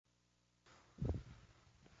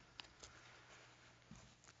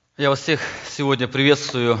Я вас всех сегодня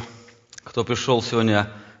приветствую, кто пришел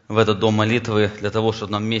сегодня в этот дом молитвы для того,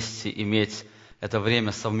 чтобы нам вместе иметь это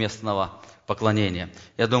время совместного поклонения.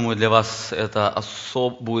 Я думаю, для вас это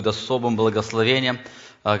будет особым благословением,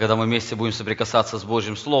 когда мы вместе будем соприкасаться с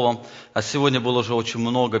Божьим Словом. А сегодня было уже очень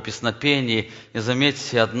много песнопений, и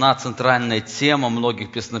заметьте, одна центральная тема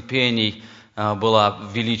многих песнопений была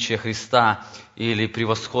величие Христа, или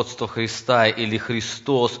превосходство Христа, или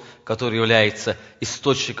Христос, который является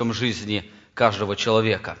источником жизни каждого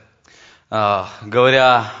человека.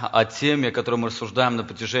 Говоря о теме, о которой мы рассуждаем на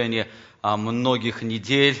протяжении многих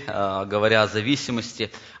недель, говоря о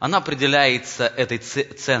зависимости, она определяется этой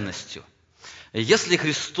ценностью. Если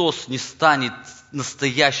Христос не станет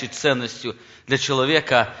настоящей ценностью для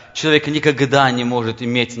человека, человек никогда не может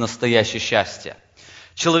иметь настоящее счастье.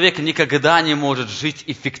 Человек никогда не может жить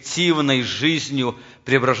эффективной жизнью,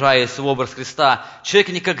 преображаясь в образ Христа. Человек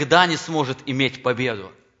никогда не сможет иметь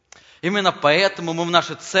победу. Именно поэтому мы в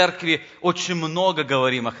нашей церкви очень много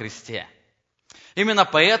говорим о Христе. Именно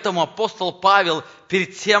поэтому апостол Павел,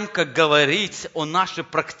 перед тем, как говорить о нашей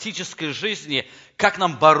практической жизни, как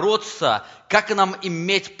нам бороться, как нам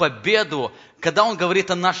иметь победу, когда он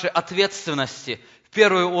говорит о нашей ответственности, в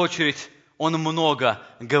первую очередь он много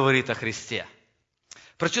говорит о Христе.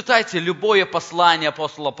 Прочитайте любое послание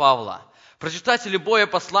апостола Павла. Прочитайте любое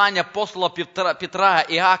послание апостола Петра,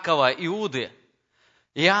 Иакова, Иуды,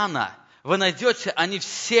 Иоанна. Вы найдете, они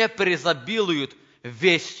все преизобилуют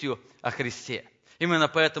вестью о Христе. Именно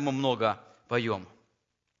поэтому много поем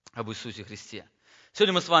об Иисусе Христе.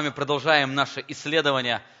 Сегодня мы с вами продолжаем наше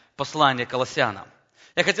исследование послания Колоссянам.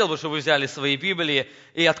 Я хотел бы, чтобы вы взяли свои Библии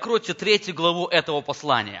и откройте 3 главу этого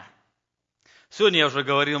послания. Сегодня я уже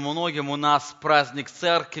говорил многим, у нас праздник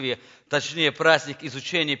церкви, точнее праздник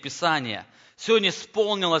изучения Писания. Сегодня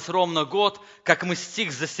исполнилось ровно год, как мы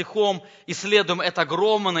стих за стихом исследуем это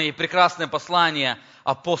огромное и прекрасное послание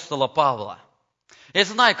апостола Павла. Я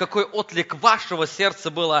знаю, какой отклик вашего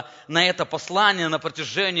сердца было на это послание на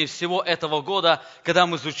протяжении всего этого года, когда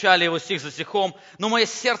мы изучали его стих за стихом, но мое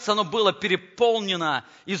сердце, оно было переполнено,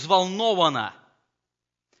 взволновано.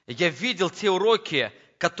 Я видел те уроки,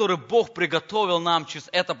 который Бог приготовил нам через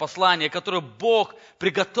это послание, которое Бог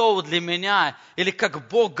приготовил для меня, или как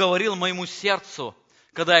Бог говорил моему сердцу,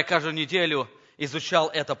 когда я каждую неделю изучал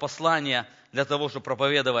это послание для того, чтобы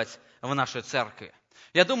проповедовать в нашей церкви.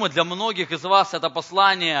 Я думаю, для многих из вас это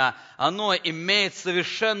послание, оно имеет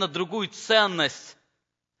совершенно другую ценность,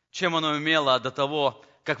 чем оно имело до того,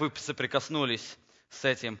 как вы соприкоснулись с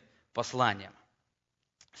этим посланием.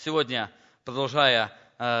 Сегодня, продолжая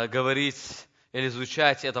говорить или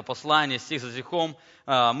изучать это послание стих за стихом,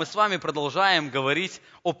 мы с вами продолжаем говорить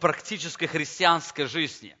о практической христианской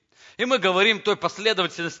жизни. И мы говорим той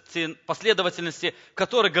последовательности, в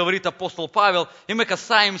которой говорит апостол Павел, и мы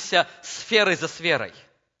касаемся сферы за сферой.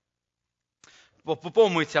 Вы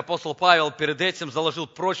помните, апостол Павел перед этим заложил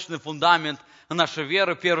прочный фундамент нашей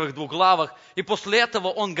веры в первых 2 главах, и после этого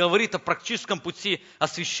он говорит о практическом пути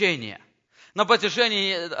освящения. На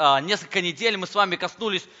протяжении нескольких недель мы с вами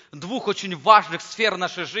коснулись 2 очень важных сфер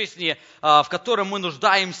нашей жизни, в которых мы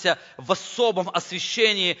нуждаемся в особом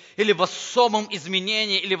освящении, или в особом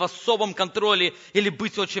изменении, или в особом контроле, или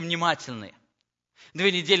быть очень внимательны.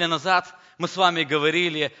 2 недели назад мы с вами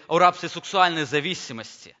говорили о рабстве сексуальной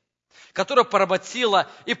зависимости, которая поработила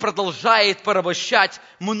и продолжает порабощать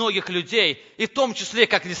многих людей, и в том числе,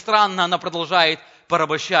 как ни странно, она продолжает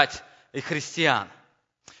порабощать и христиан.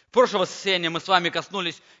 В прошлое воскресенье мы с вами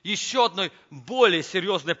коснулись еще одной более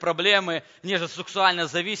серьезной проблемы, нежели сексуальная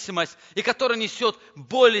зависимость, и которая несет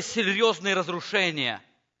более серьезные разрушения.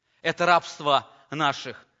 Это рабство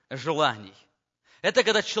наших желаний. Это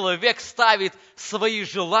когда человек ставит свои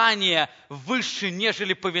желания выше,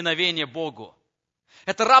 нежели повиновение Богу.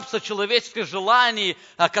 Это рабство человеческих желаний,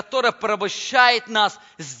 которое порабощает нас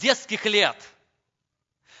с детских лет.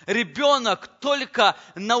 Ребенок только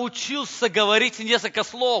научился говорить несколько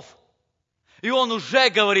слов, и он уже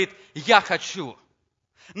говорит «я хочу».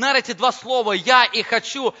 Наверное, эти 2 слова «я» и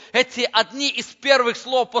 «хочу» – эти одни из первых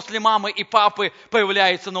слов после мамы и папы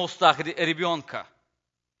появляются на устах ребенка.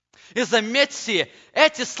 И заметьте,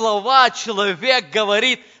 эти слова человек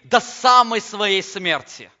говорит до самой своей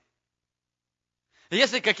смерти.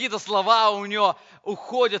 Если какие-то слова у него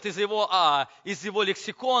уходят из его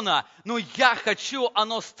лексикона, но «я хочу»,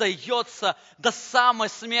 оно остается до самой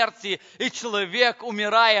смерти. И человек,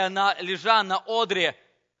 умирая, лежа на одре,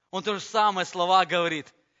 он то же самое слова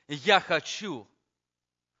говорит «я хочу».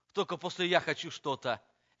 Только после «я хочу» что-то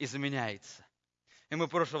изменяется. И мы в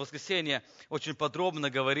прошлое воскресенье очень подробно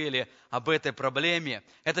говорили об этой проблеме.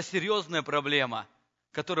 Это серьезная проблема,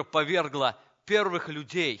 которая повергла первых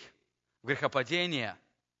людей грехопадения,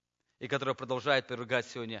 и которая продолжает повергать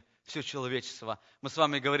сегодня все человечество. Мы с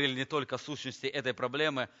вами говорили не только о сущности этой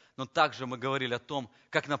проблемы, но также мы говорили о том,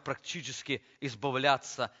 как нам практически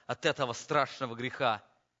избавляться от этого страшного греха.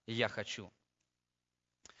 И я хочу.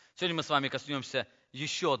 Сегодня мы с вами коснемся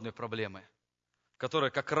еще одной проблемы, которая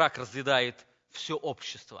как рак разъедает все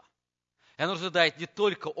общество. И оно разъедает не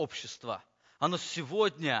только общество, оно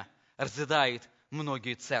сегодня разъедает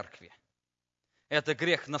многие церкви. Этот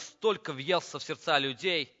грех настолько въелся в сердца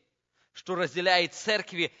людей, что разделяет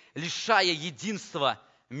церкви, лишая единства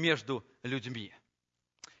между людьми.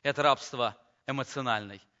 Это рабство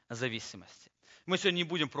эмоциональной зависимости. Мы сегодня не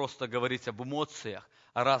будем просто говорить об эмоциях,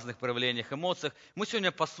 о разных проявлениях эмоций. Мы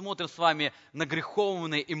сегодня посмотрим с вами на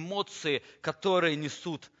греховные эмоции, которые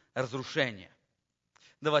несут разрушение.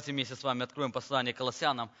 Давайте вместе с вами откроем послание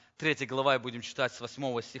Колоссянам, 3 глава, и будем читать с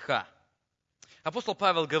 8 стиха. Апостол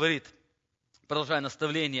Павел говорит, продолжая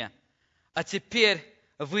наставление: «А теперь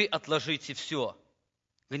вы отложите все: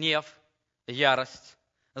 гнев, ярость,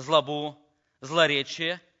 злобу,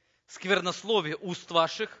 злоречие, сквернословие уст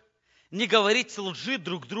ваших. Не говорите лжи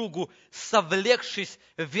друг другу, совлекшись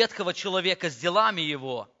ветхого человека с делами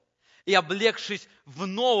его, и облегшись в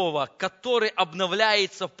нового, который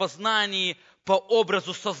обновляется в познании по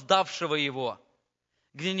образу создавшего его,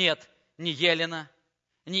 где нет ни елена,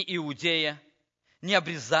 ни иудея, ни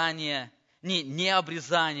обрезания, ни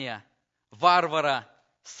необрезания, варвара,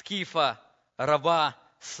 скифа, раба,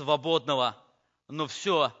 свободного, но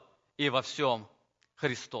все и во всем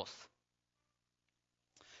Христос».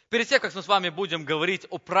 Перед тем, как мы с вами будем говорить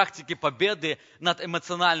о практике победы над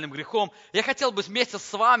эмоциональным грехом, я хотел бы вместе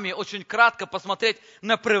с вами очень кратко посмотреть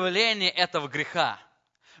на проявление этого греха.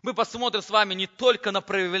 Мы посмотрим с вами не только на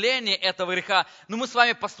проявление этого греха, но мы с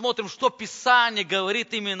вами посмотрим, что Писание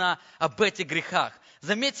говорит именно об этих грехах.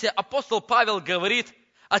 Заметьте, апостол Павел говорит: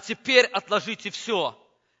 «А теперь отложите все: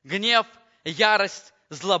 гнев, ярость,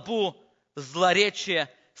 злобу,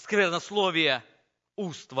 злоречие, сквернословие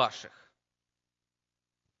уст ваших».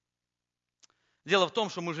 Дело в том,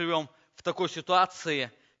 что мы живем в такой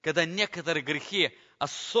ситуации, когда некоторые грехи,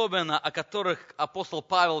 особенно о которых апостол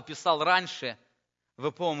Павел писал раньше,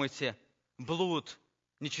 вы помните, блуд,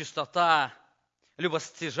 нечистота,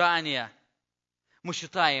 любостяжание, мы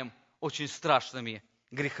считаем очень страшными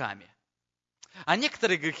грехами. А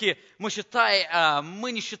некоторые грехи мы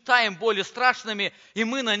не считаем более страшными, и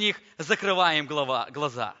мы на них закрываем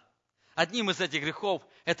глаза. Одним из этих грехов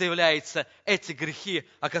это являются эти грехи,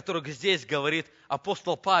 о которых здесь говорит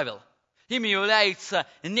апостол Павел. Ими являются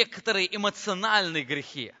некоторые эмоциональные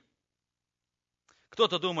грехи.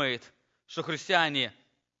 Кто-то думает, что христиане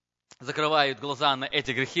закрывают глаза на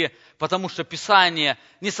эти грехи, потому что Писание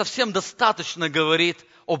не совсем достаточно говорит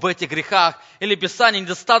об этих грехах, или Писание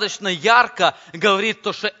недостаточно ярко говорит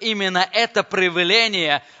то, что именно это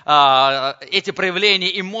проявление, эти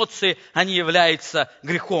проявления эмоций, они являются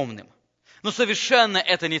греховным. Но совершенно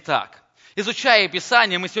это не так. Изучая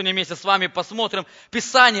Писание, мы сегодня вместе с вами посмотрим,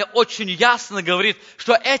 Писание очень ясно говорит,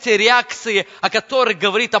 что эти реакции, о которых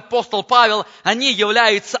говорит апостол Павел, они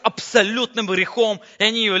являются абсолютным грехом, и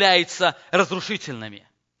они являются разрушительными.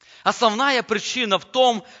 Основная причина в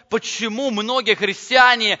том, почему многие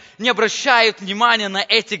христиане не обращают внимания на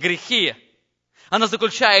эти грехи, она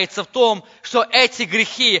заключается в том, что эти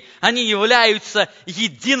грехи, они являются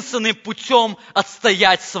единственным путем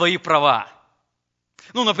отстоять свои права.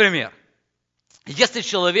 Например, если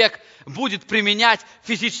человек будет применять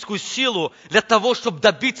физическую силу для того, чтобы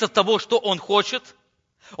добиться того, что он хочет,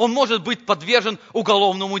 он может быть подвержен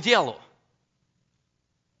уголовному делу.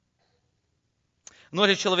 Но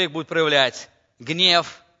если человек будет проявлять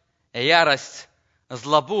гнев, ярость,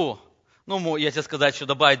 злобу, если сказать, что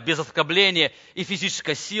добавить без оскорбления и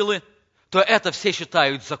физической силы, то это все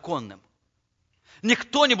считают законным.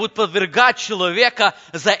 Никто не будет подвергать человека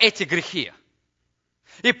за эти грехи.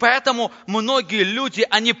 И поэтому многие люди,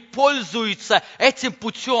 они пользуются этим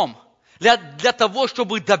путем для того,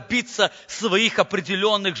 чтобы добиться своих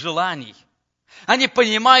определенных желаний. Они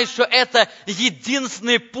понимают, что это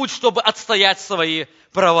единственный путь, чтобы отстоять свои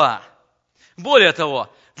права. Более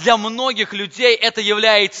того, для многих людей это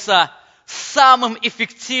является самым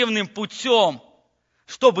эффективным путем,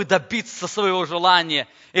 чтобы добиться своего желания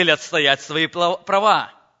или отстоять свои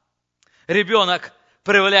права. Ребенок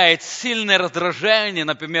проявляет сильное раздражение,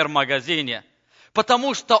 например, в магазине,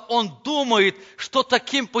 потому что он думает, что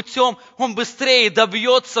таким путем он быстрее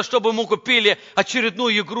добьется, чтобы ему купили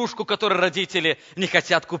очередную игрушку, которую родители не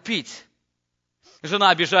хотят купить.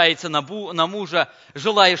 Жена обижается на мужа,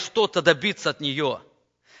 желая что-то добиться от нее.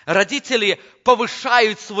 Родители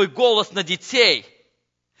повышают свой голос на детей.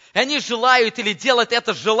 И они желают или делают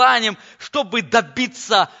это желанием, чтобы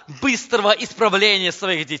добиться быстрого исправления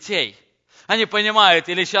своих детей. Они понимают,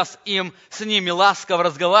 или сейчас им с ними ласково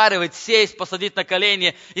разговаривать, сесть, посадить на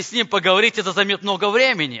колени и с ним поговорить, это займет много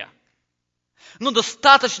времени. Но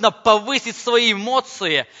достаточно повысить свои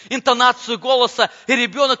эмоции, интонацию голоса, и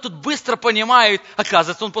ребенок тут быстро понимает,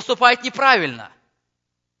 оказывается, он поступает неправильно.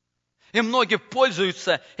 И многие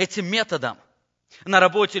пользуются этим методом. На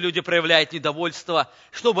работе люди проявляют недовольство,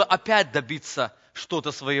 чтобы опять добиться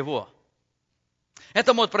что-то своего.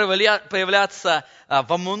 Это может проявляться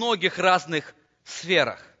во многих разных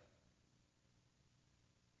сферах.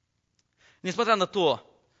 Несмотря на то,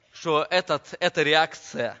 что эта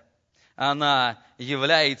реакция, она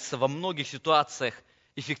является во многих ситуациях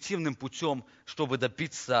эффективным путем, чтобы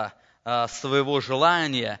добиться своего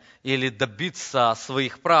желания или добиться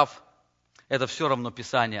своих прав, это все равно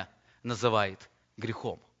Писание называет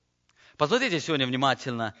грехом. Посмотрите сегодня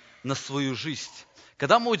внимательно на свою жизнь.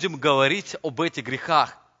 Когда мы будем говорить об этих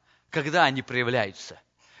грехах, когда они проявляются,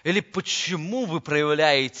 или почему вы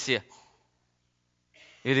проявляете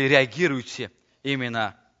или реагируете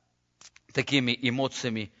именно такими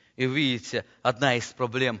эмоциями, и видите, одна из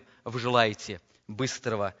проблем, вы желаете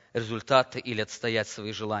быстрого результата или отстоять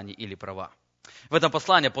свои желания или права. В этом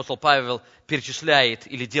послании апостол Павел перечисляет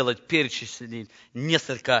или делает перечисление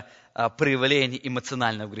несколько проявлений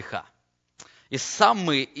эмоционального греха.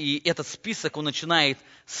 И этот список он начинает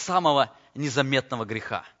с самого незаметного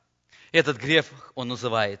греха. Этот грех он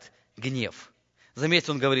называет гнев.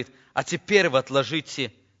 Заметьте, он говорит, а теперь вы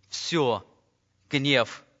отложите все,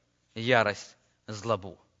 гнев, ярость,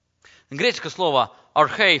 злобу. Греческое слово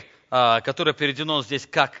архей, которое переведено здесь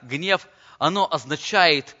как гнев, оно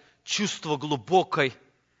означает чувство глубокой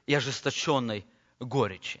и ожесточенной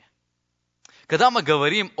горечи. Когда мы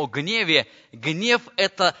говорим о гневе, гнев –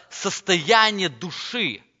 это состояние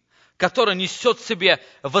души, которое несет в себе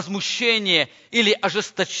возмущение или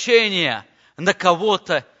ожесточение на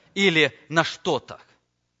кого-то или на что-то.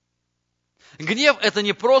 Гнев – это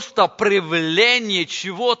не просто проявление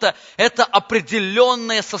чего-то, это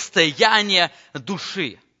определенное состояние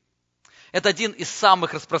души. Это один из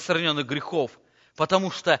самых распространенных грехов,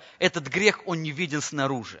 потому что этот грех, он не виден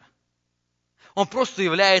снаружи. Он просто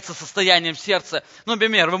является состоянием сердца.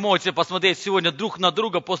 Например, вы можете посмотреть сегодня друг на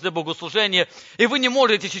друга после богослужения, и вы не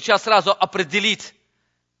можете сейчас сразу определить,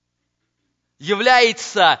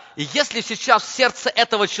 если сейчас в сердце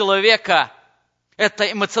этого человека это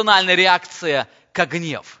эмоциональная реакция, как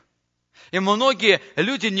гнев. И многие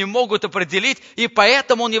люди не могут определить, и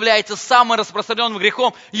поэтому он является самым распространенным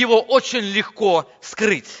грехом, его очень легко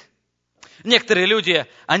скрыть. Некоторые люди,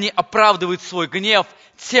 они оправдывают свой гнев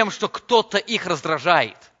тем, что кто-то их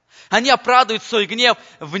раздражает. Они оправдывают свой гнев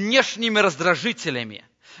внешними раздражителями.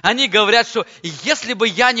 Они говорят, что если бы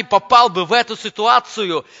я не попал бы в эту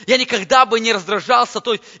ситуацию, я никогда бы не раздражался,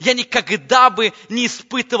 то есть я никогда бы не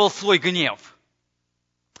испытывал свой гнев.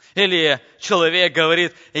 Или человек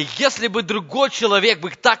говорит, если бы другой человек бы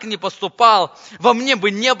так не поступал, во мне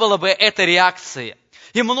бы не было бы этой реакции.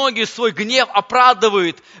 И многие свой гнев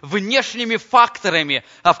оправдывают внешними факторами,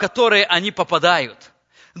 в которые они попадают.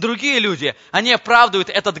 Другие люди, они оправдывают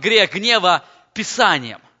этот грех гнева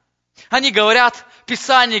Писанием. Они говорят,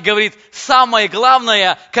 Писание говорит, самое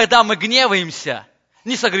главное, когда мы гневаемся,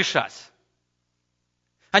 не согрешать.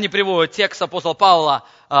 Они приводят текст апостола Павла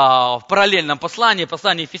в параллельном послании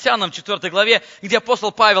Ефесянам, 4 главе, где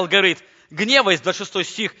апостол Павел говорит, гневаясь, 26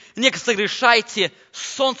 стих, не согрешайте,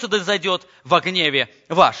 солнце да зайдет во гневе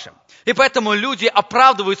вашем. И поэтому люди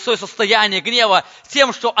оправдывают свое состояние гнева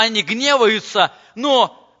тем, что они гневаются,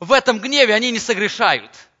 но в этом гневе они не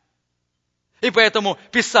согрешают. И поэтому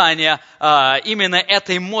Писание, именно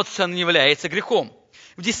эта эмоция не является грехом.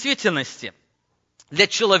 В действительности, для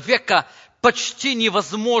человека почти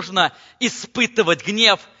невозможно испытывать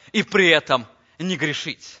гнев и при этом не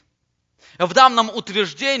грешить. В данном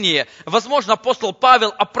утверждении, возможно, апостол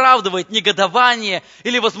Павел оправдывает негодование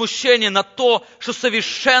или возмущение на то, что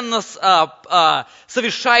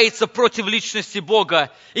совершается против личности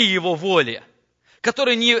Бога и Его воли,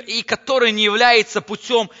 который не является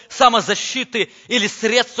путем самозащиты или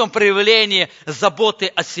средством проявления заботы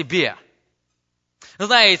о себе.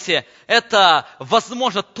 Знаете, это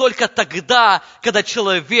возможно только тогда, когда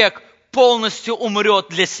человек полностью умрет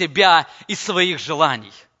для себя и своих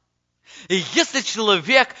желаний. И если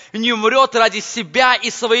человек не умрет ради себя и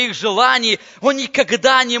своих желаний, он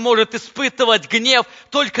никогда не может испытывать гнев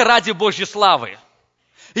только ради Божьей славы.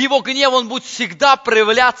 Его гнев, он будет всегда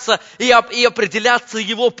проявляться и определяться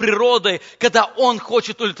его природой, когда он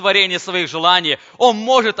хочет удовлетворения своих желаний. Он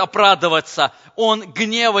может оправдываться, он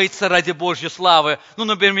гневается ради Божьей славы. Ну,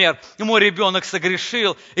 например, мой ребенок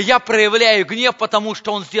согрешил, и я проявляю гнев, потому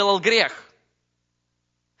что он сделал грех.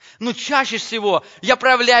 Но чаще всего я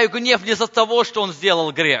проявляю гнев не из-за того, что он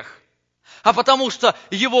сделал грех, а потому что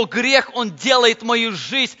его грех, он делает мою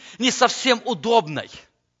жизнь не совсем удобной.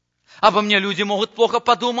 Обо мне люди могут плохо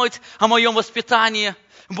подумать, о моем воспитании.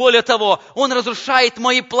 Более того, он разрушает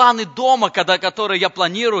мои планы дома, которые я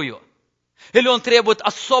планирую. Или он требует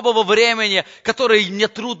особого времени, которое мне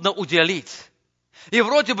трудно уделить. И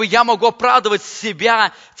вроде бы я могу оправдывать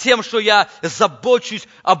себя тем, что я забочусь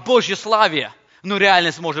о Божьей славе. Но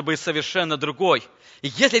реальность может быть совершенно другой. И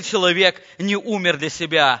если человек не умер для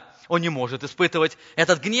себя, он не может испытывать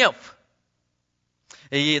этот гнев.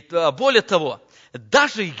 И более того,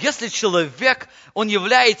 даже если человек, он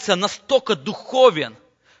является настолько духовен,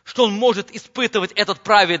 что он может испытывать этот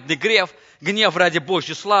праведный гнев ради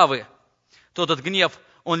Божьей славы, то этот гнев,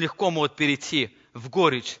 он легко может перейти в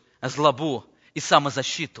горечь, злобу и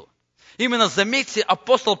самозащиту. Именно, заметьте,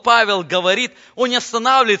 апостол Павел говорит, он не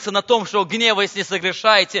останавливается на том, что гневаясь не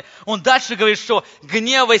согрешайте. Он дальше говорит, что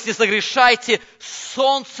гневаясь не согрешайте,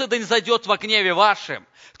 солнце да не зайдет во гневе вашем.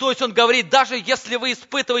 То есть он говорит, даже если вы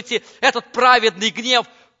испытываете этот праведный гнев,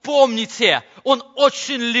 помните, он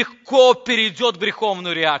очень легко перейдет в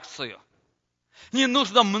греховную реакцию. Не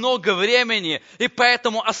нужно много времени, и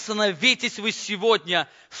поэтому остановитесь вы сегодня,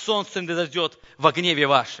 солнце не зайдет во гневе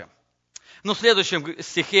вашем. Но в следующем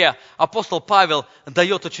стихе апостол Павел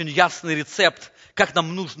дает очень ясный рецепт, как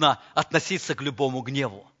нам нужно относиться к любому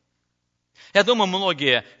гневу. Я думаю,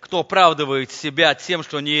 многие, кто оправдывает себя тем,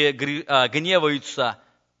 что они гневаются,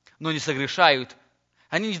 но не согрешают,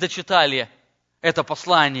 они не дочитали это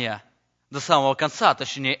послание до самого конца,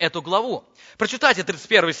 точнее, эту главу. Прочитайте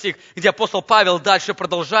 31 стих, где апостол Павел дальше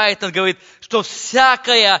продолжает, он говорит, что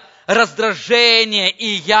всякое раздражение и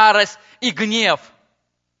ярость, и гнев,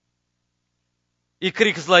 и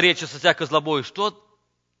крик злоречия со всякой злобой, что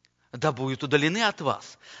да будут удалены от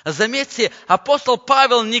вас. Заметьте, апостол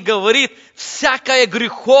Павел не говорит всякое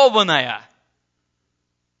греховное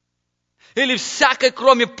или всякое,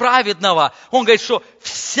 кроме праведного. Он говорит, что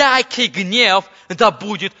всякий гнев да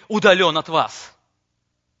будет удален от вас.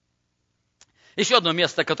 Еще одно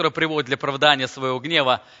место, которое приводит для оправдания своего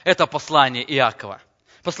гнева, это послание Иакова.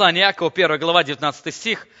 Послание Иакова, 1 глава, 19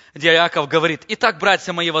 стих, где Иаков говорит: «Итак,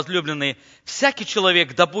 братья мои возлюбленные, всякий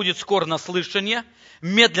человек да будет скор на слышание,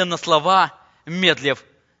 медлен на слова, медлен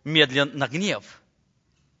на гнев».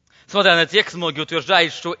 Смотря на текст, многие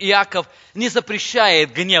утверждают, что Иаков не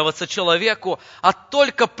запрещает гневаться человеку, а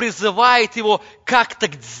только призывает его как-то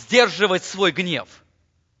сдерживать свой гнев.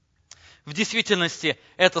 В действительности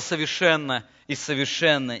это совершенно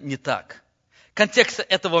не так. Контекст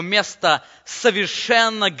этого места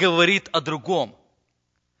совершенно говорит о другом.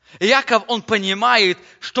 Иаков, он понимает,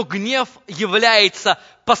 что гнев является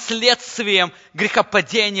последствием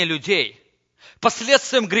грехопадения людей.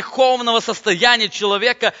 Последствием греховного состояния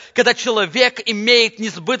человека, когда человек имеет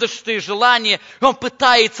несбыточные желания, и он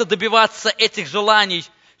пытается добиваться этих желаний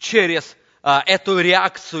через эту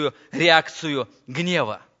реакцию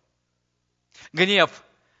гнева. Гнев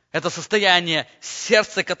 – это состояние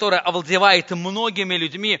сердца, которое овладевает многими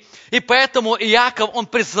людьми. И поэтому Иаков, он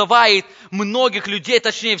призывает многих людей,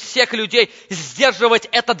 точнее всех людей, сдерживать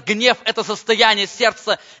этот гнев, это состояние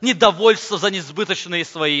сердца, недовольство за несбыточные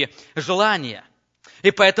свои желания. И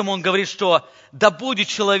поэтому он говорит, что да будет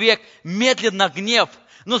человек медлен на гнев.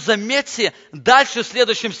 Но заметьте, дальше в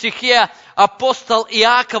следующем стихе апостол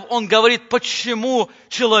Иаков, он говорит, почему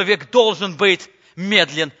человек должен быть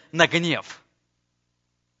медлен на гнев.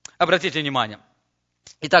 Обратите внимание.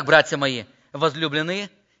 Итак, братья мои, возлюбленные,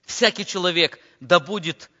 всякий человек да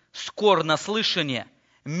будет скор на слышание,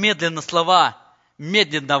 медлен на слова,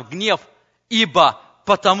 медлен на гнев, ибо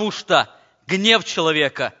потому что гнев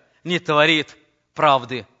человека не творит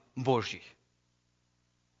правды Божьей.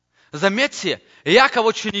 Заметьте, Иаков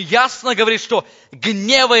очень ясно говорит, что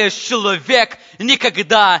гневаясь человек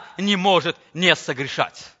никогда не может не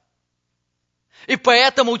согрешать. И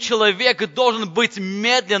поэтому человек должен быть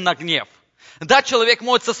медлен на гнев. Да, человек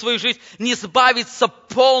может со своей жизнью не избавиться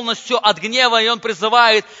полностью от гнева, и он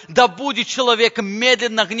призывает, да будет человек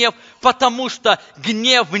медлен на гнев, потому что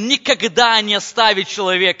гнев никогда не оставит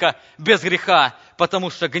человека без греха, потому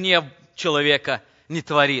что гнев человека не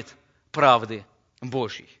творит правды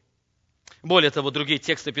Божьей. Более того, другие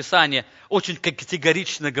тексты Писания очень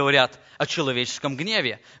категорично говорят о человеческом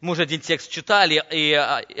гневе. Мы уже один текст читали, и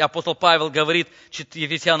апостол Павел говорит,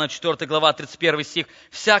 Ефесянам 4 глава, 31 стих,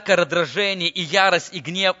 «Всякое раздражение, и ярость, и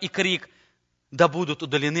гнев, и крик да будут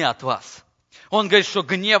удалены от вас». Он говорит, что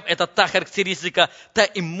гнев – это та характеристика, та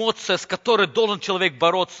эмоция, с которой должен человек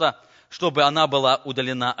бороться, чтобы она была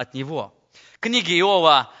удалена от него. В книге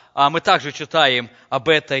Иова мы также читаем об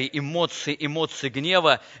этой эмоции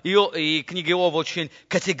гнева. И книга Иова очень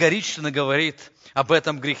категорично говорит об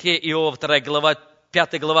этом грехе. Иова 2 глава,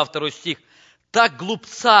 5 глава, 2 стих. «Так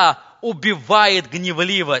глупца убивает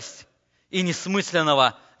гневливость, и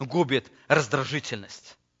несмысленного губит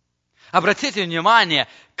раздражительность». Обратите внимание,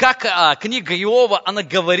 как книга Иова, она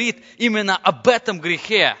говорит именно об этом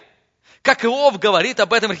грехе. Как Иов говорит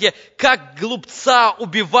об этом грехе, как глупца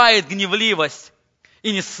убивает гневливость,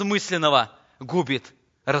 и несмысленного губит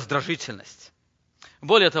раздражительность.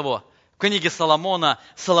 Более того, в книге Соломона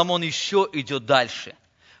Соломон еще идет дальше.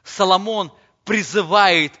 Соломон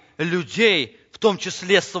призывает людей, в том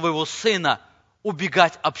числе своего сына,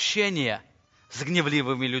 убегать общения с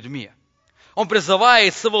гневливыми людьми. Он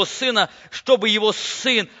призывает своего сына, чтобы его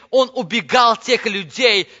сын, он убегал тех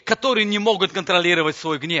людей, которые не могут контролировать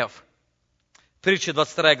свой гнев. Притча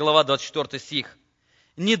 22 глава, 24 стих.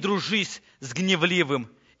 «Не дружись с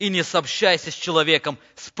гневливым и не сообщайся с человеком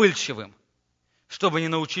вспыльчивым, чтобы не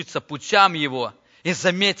научиться путям его, и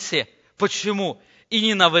заметьте, почему, и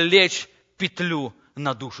не навлечь петлю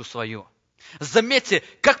на душу свою». Заметьте,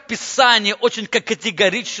 как Писание очень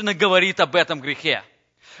категорично говорит об этом грехе.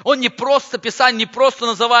 Писание не просто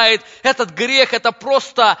называет этот грех, это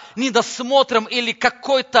просто недосмотром или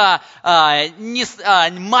какой-то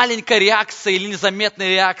маленькой реакцией или незаметной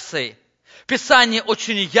реакцией. Писание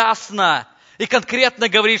очень ясно и конкретно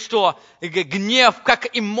говорит, что гнев, как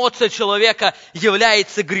эмоция человека,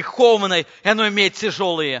 является греховной, и оно имеет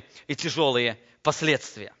тяжелые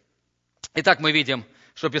последствия. Итак, мы видим,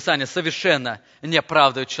 что Писание совершенно не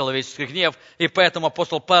оправдывает человеческий гнев, и поэтому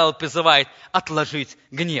апостол Павел призывает отложить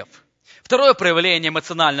гнев. Второе проявление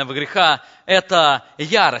эмоционального греха – это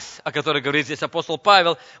ярость, о которой говорит здесь апостол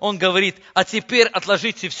Павел. Он говорит, а теперь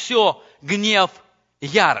отложите все, гнев,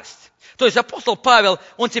 ярость. То есть апостол Павел,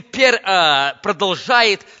 он теперь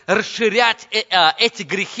продолжает расширять эти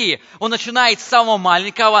грехи. Он начинает с самого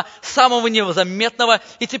маленького, самого незаметного,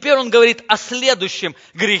 и теперь он говорит о следующем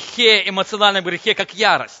грехе, эмоциональном грехе, как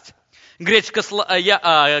ярость.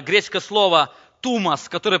 Греческое слово «тумос»,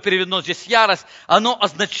 которое переведено здесь «ярость», оно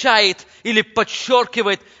означает или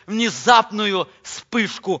подчеркивает внезапную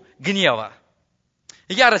вспышку гнева.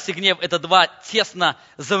 Ярость и гнев – это два тесно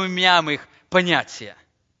заменяемых понятия.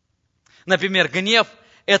 Например, гнев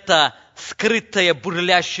 – это скрытое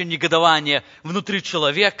бурлящее негодование внутри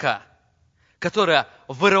человека, которое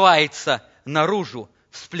вырывается наружу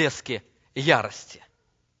в всплеске ярости.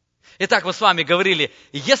 Итак, мы с вами говорили,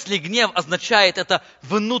 если гнев означает это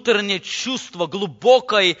внутреннее чувство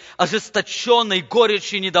глубокой, ожесточенной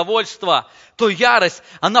горечи и недовольства, то ярость,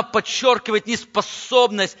 она подчеркивает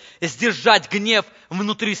неспособность сдержать гнев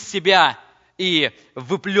внутри себя и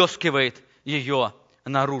выплескивает ее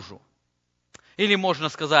наружу. Или можно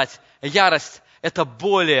сказать, ярость – это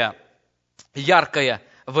более яркое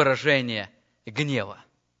выражение гнева.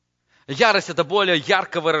 Ярость – это более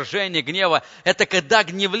яркое выражение гнева. Это когда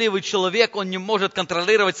гневливый человек, он не может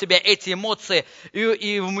контролировать себя, эти эмоции,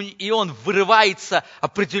 и он вырывается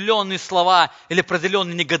определенные слова или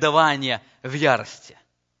определенные негодования в ярости.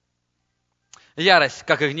 Ярость,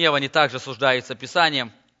 как и гнев, они также осуждаются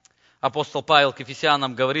Писанием. Апостол Павел к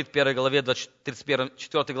Ефесянам говорит в 4 главе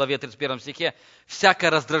 31 стихе, «Всякое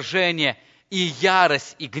раздражение и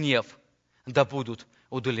ярость и гнев да будут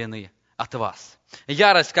удалены от вас».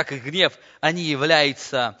 Ярость, как и гнев, они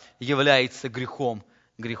являются грехом,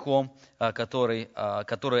 который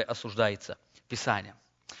осуждается Писанием.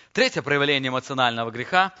 Третье проявление эмоционального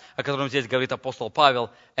греха, о котором здесь говорит апостол Павел,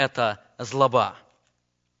 это злоба.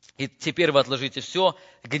 И теперь вы отложите все,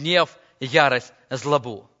 гнев, ярость,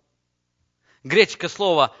 злобу. Греческое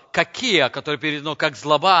слово «какия», которое переведено как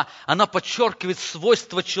 «злоба», она подчеркивает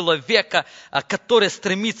свойство человека, которое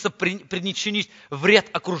стремится причинить вред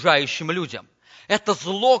окружающим людям. Это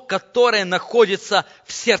зло, которое находится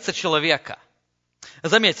в сердце человека.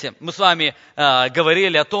 Заметьте, мы с вами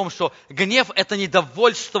говорили о том, что гнев – это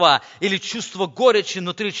недовольство или чувство горечи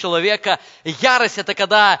внутри человека. Ярость – это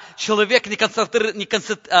когда человек не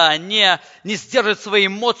сдерживает свои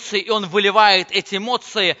эмоции, и он выливает эти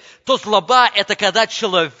эмоции. То злоба – это когда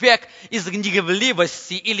человек из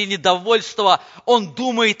гневливости или недовольства, он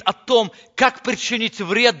думает о том, как причинить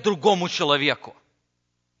вред другому человеку.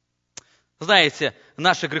 Знаете,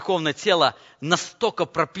 наше греховное тело настолько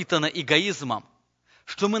пропитано эгоизмом,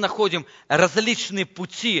 что мы находим различные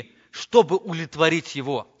пути, чтобы удовлетворить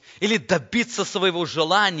его или добиться своего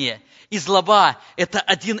желания. И злоба – это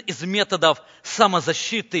один из методов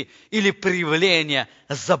самозащиты или проявления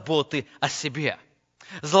заботы о себе.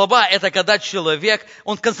 Злоба – это когда человек,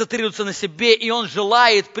 он концентрируется на себе, и он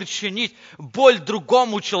желает причинить боль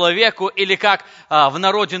другому человеку, или, как в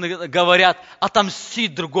народе говорят,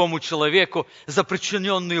 отомстить другому человеку за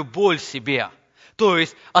причиненную боль себе. То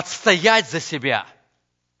есть отстоять за себя.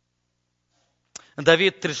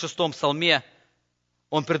 Давид в 36-м псалме,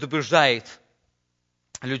 он предупреждает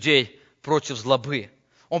людей против злобы.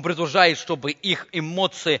 Он предупреждает, чтобы их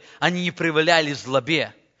эмоции, они не проявлялись в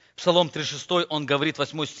злобе. Псалом 36, он говорит,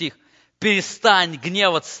 8 стих, «Перестань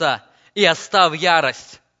гневаться и оставь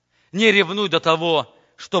ярость, не ревнуй до того,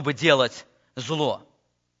 чтобы делать зло».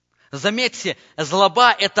 Заметьте,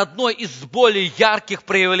 злоба – это одно из более ярких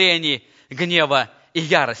проявлений гнева и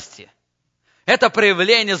ярости. Это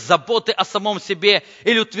проявление заботы о самом себе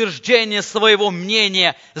или утверждение своего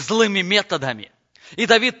мнения злыми методами. И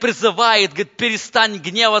Давид призывает, говорит, перестань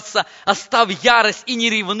гневаться, оставь ярость и не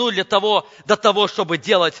ревнуй до того, чтобы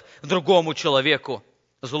делать другому человеку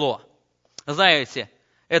зло. Знаете,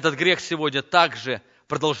 этот грех сегодня также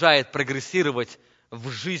продолжает прогрессировать в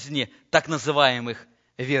жизни так называемых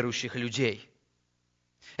верующих людей.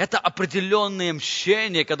 Это определенное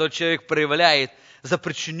мщение, которое человек проявляет за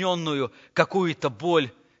причиненную какую-то боль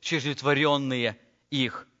через удовлетворенные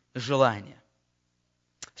их желания.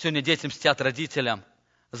 Сегодня дети мстят родителям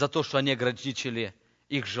за то, что они ограничили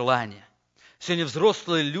их желания. Сегодня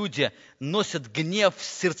взрослые люди носят гнев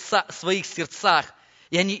в своих сердцах,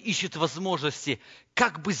 и они ищут возможности,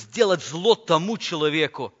 как бы сделать зло тому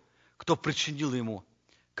человеку, кто причинил ему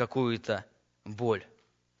какую-то боль.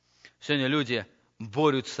 Сегодня люди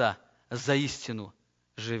борются за истину,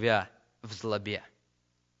 живя в злобе.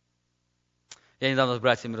 Я недавно с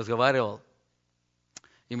братьями разговаривал,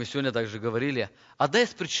 и мы сегодня также говорили, одна из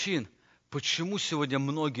причин, почему сегодня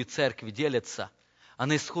многие церкви делятся,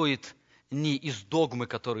 она исходит не из догмы,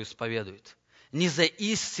 которую исповедуют, не за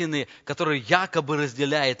истины, которые якобы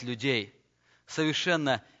разделяют людей.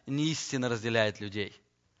 Совершенно не истина разделяет людей,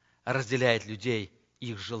 а разделяет людей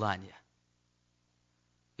их желания.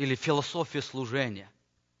 Или философия служения.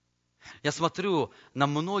 Я смотрю на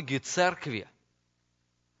многие церкви,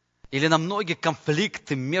 или на многие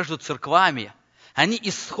конфликты между церквами, они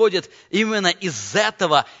исходят именно из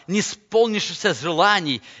этого неисполнившихся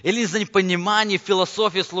желаний или из-за непонимания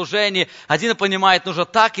философии служения. Один понимает, нужно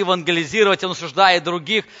так евангелизировать, он осуждает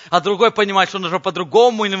других, а другой понимает, что нужно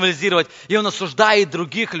по-другому евангелизировать, и он осуждает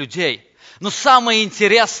других людей. Но самое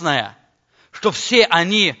интересное, что все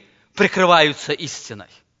они прикрываются истиной.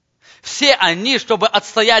 Все они, чтобы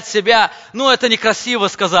отстоять себя, это некрасиво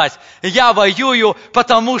сказать, я воюю,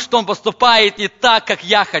 потому что он поступает не так, как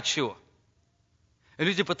я хочу.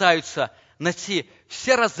 Люди пытаются найти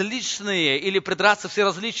все различные, или придраться все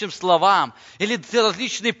различным словам, или все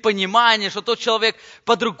различные понимания, что тот человек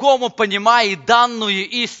по-другому понимает данную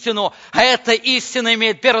истину, а эта истина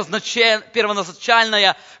имеет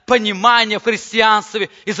первоначальное понимание в христианстве,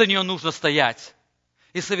 и за нее нужно стоять.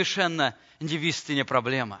 И совершенно не в истине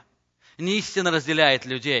проблема. Не истина разделяет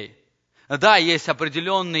людей. Да, есть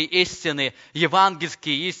определенные истины,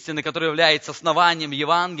 евангельские истины, которые являются основанием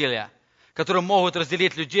Евангелия, которые могут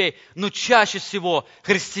разделить людей, но чаще всего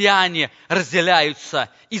христиане разделяются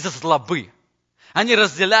из-за злобы. Они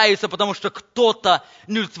разделяются, потому что кто-то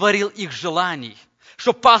не удовлетворил их желаний,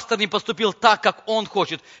 что пастор не поступил так, как он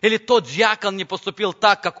хочет, или тот диакон не поступил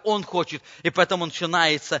так, как он хочет, и поэтому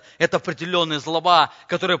начинается эта определенная злоба,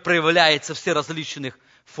 которая проявляется в всех различных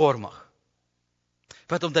формах.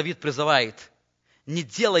 Поэтому Давид призывает, не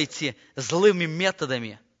делайте злыми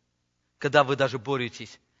методами, когда вы даже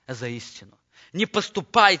боретесь за истину. Не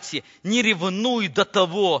поступайте, не ревнуй до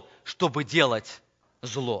того, чтобы делать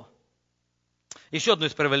зло. Еще одно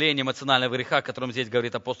из проявлений эмоционального греха, о котором здесь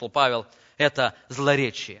говорит апостол Павел, это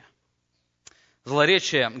злоречие.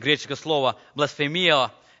 Злоречие, греческое слово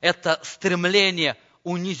 «бласфемия», это стремление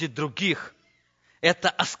унизить других, это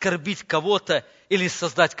оскорбить кого-то или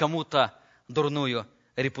создать кому-то дурную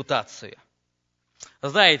репутацию.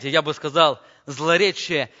 Знаете, я бы сказал,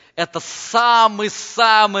 злоречие – это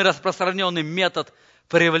самый-самый распространенный метод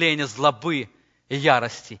проявления злобы,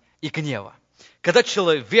 ярости и гнева. Когда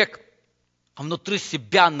человек внутри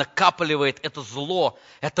себя накапливает это зло,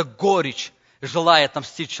 это горечь, желая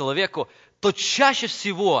отомстить человеку, то чаще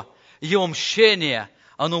всего его мщение,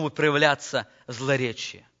 оно будет проявляться в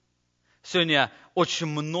злоречии. Сегодня очень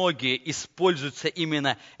многие используются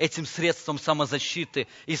именно этим средством самозащиты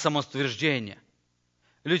и самоутверждения.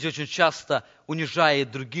 Люди очень часто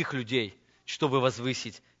унижают других людей, чтобы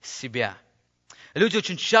возвысить себя. Люди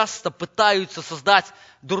очень часто пытаются создать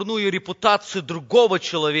дурную репутацию другого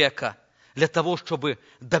человека для того, чтобы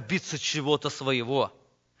добиться чего-то своего.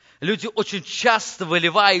 Люди очень часто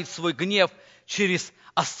выливают свой гнев через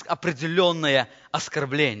определенное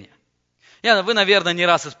оскорбление. Вы, наверное, не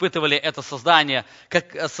раз испытывали это состояние,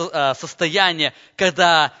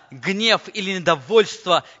 когда гнев или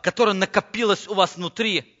недовольство, которое накопилось у вас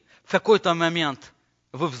внутри, в какой-то момент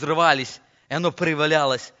вы взрывались, и оно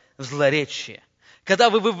проявлялось в злоречии. Когда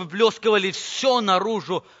вы выплескивали все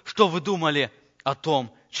наружу, что вы думали о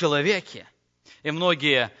том человеке. И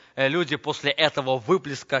многие люди после этого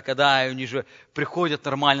выплеска, когда у них же приходит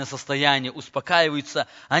нормальное состояние, успокаиваются,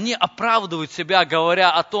 они оправдывают себя,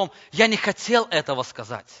 говоря о том: я не хотел этого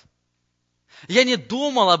сказать. Я не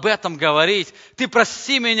думал об этом говорить. Ты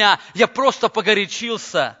прости меня, я просто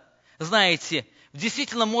погорячился. Знаете,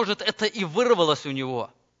 действительно, может, это и вырвалось у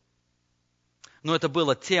него. Но это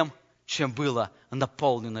было тем, чем было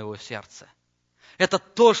наполнено его сердце. Это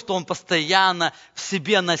то, что он постоянно в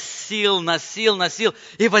себе носил.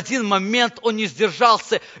 И в один момент он не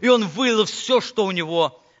сдержался, и он вылил все, что у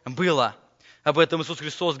него было. Об этом Иисус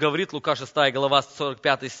Христос говорит, Лука 6 глава,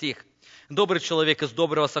 45 стих. Добрый человек из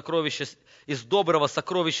доброго сокровища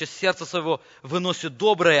сердца своего выносит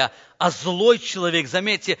доброе, а злой человек,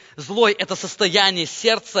 заметьте, злой – это состояние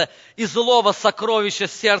сердца, и злого сокровища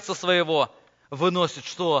сердца своего выносит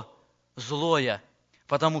что? Злое,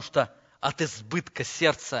 потому что от избытка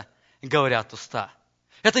сердца говорят уста.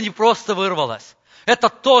 Это не просто вырвалось. Это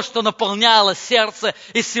то, что наполняло сердце,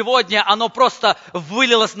 и сегодня оно просто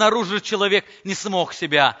вылилось наружу, человек не смог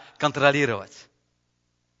себя контролировать.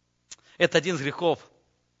 Это один из грехов,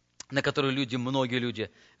 на который многие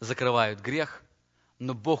люди закрывают грех,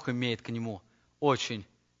 но Бог имеет к нему очень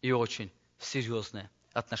и очень серьезное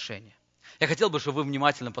отношение. Я хотел бы, чтобы вы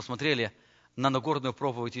внимательно посмотрели на Нагорную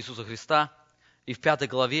проповедь Иисуса Христа, и в 5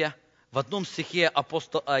 главе, в одном стихе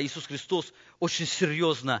Иисус Христос очень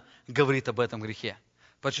серьезно говорит об этом грехе.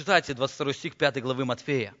 Почитайте 22 стих 5 главы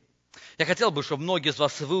Матфея. Я хотел бы, чтобы многие из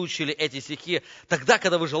вас выучили эти стихи. Тогда,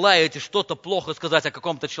 когда вы желаете что-то плохо сказать о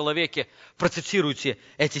каком-то человеке, процитируйте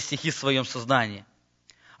эти стихи в своем сознании.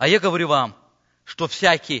 А я говорю вам, что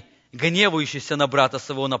всякий, гневающийся на брата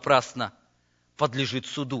своего напрасно, подлежит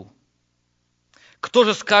суду. Кто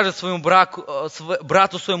же скажет своему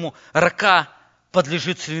брату своему рака,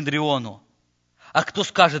 подлежит Синедриону, а кто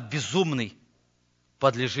скажет безумный,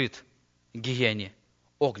 подлежит гиене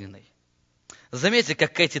огненной. Заметьте,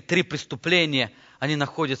 как эти 3 преступления, они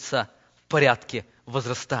находятся в порядке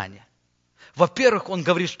возрастания. Во-первых, он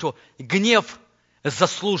говорит, что гнев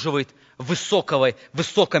заслуживает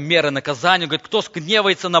высокой меры наказания. Он говорит, кто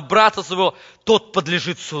гневается на брата своего, тот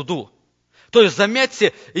подлежит суду. То есть,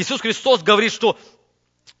 заметьте, Иисус Христос говорит, что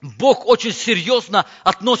Бог очень серьезно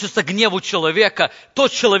относится к гневу человека.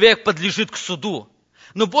 Тот человек подлежит к суду.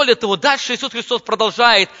 Но более того, дальше Иисус Христос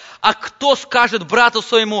продолжает. А кто скажет брату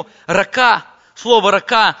своему рака? Слово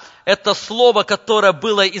рака – это слово, которое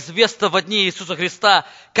было известно в дни Иисуса Христа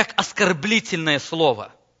как оскорбительное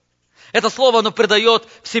слово. Это слово, оно придает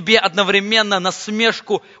в себе одновременно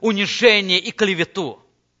насмешку, унижение и клевету.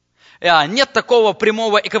 Нет такого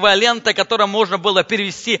прямого эквивалента, которым можно было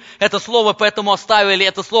перевести это слово, поэтому оставили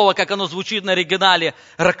это слово, как оно звучит на оригинале,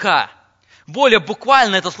 рака. Более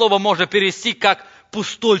буквально это слово можно перевести как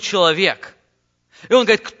пустой человек. И он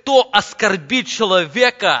говорит, кто оскорбит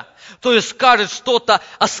человека, то есть скажет что-то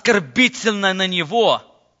оскорбительное на него,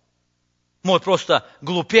 может просто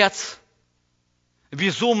глупец,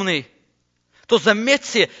 безумный, то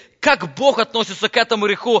заметьте, как Бог относится к этому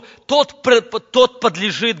греху, тот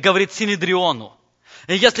подлежит, говорит, Синедриону.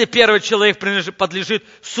 И если первый человек подлежит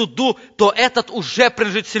суду, то этот уже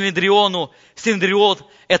принадлежит Синедриону. Синедрион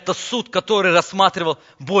 – это суд, который рассматривал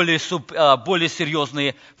более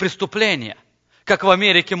серьезные преступления. Как в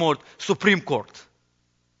Америке, может, Supreme Court.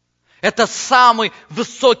 Это самый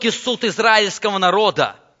высокий суд израильского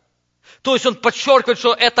народа. То есть он подчеркивает,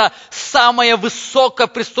 что это самое высокое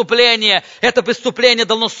преступление. Это преступление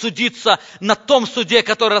должно судиться на том суде,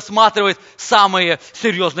 который рассматривает самые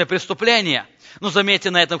серьезные преступления. Но заметьте,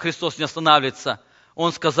 на этом Христос не останавливается.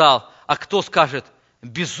 Он сказал, а кто скажет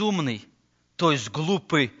безумный, то есть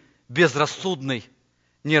глупый, безрассудный,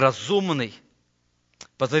 неразумный?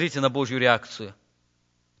 Посмотрите на Божью реакцию.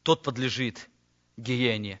 Тот подлежит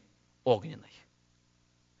гиене огненной.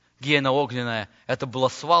 Гиена огненная – это была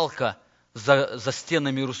свалка за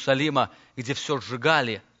стенами Иерусалима, где все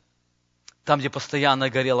сжигали, там, где постоянно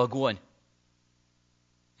горел огонь.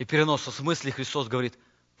 и переносном смысле Христос говорит,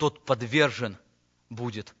 тот подвержен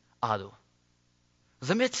будет аду.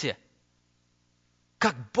 Заметьте,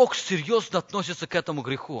 как Бог серьезно относится к этому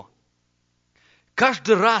греху.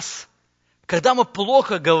 Каждый раз, когда мы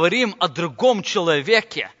плохо говорим о другом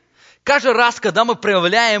человеке, каждый раз, когда мы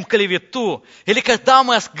проявляем клевету, или когда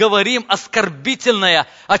мы говорим оскорбительное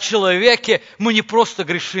о человеке, мы не просто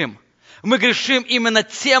грешим. Мы грешим именно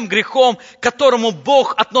тем грехом, к которому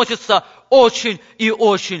Бог относится очень и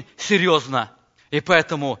очень серьезно. И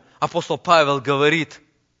поэтому апостол Павел говорит,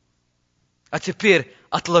 а теперь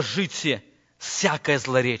отложите всякое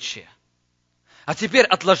злоречие. А теперь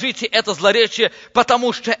отложите это злоречие,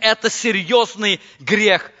 потому что это серьезный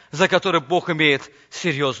грех, за который Бог имеет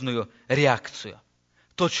серьезную реакцию.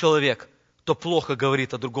 Тот человек, кто плохо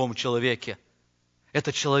говорит о другом человеке,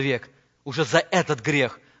 этот человек уже за этот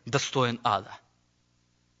грех достоин ада.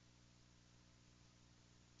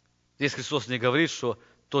 Здесь Христос не говорит, что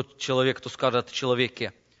тот человек, кто скажет о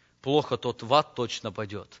человеке плохо, тот в ад точно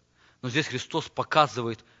пойдет. Но здесь Христос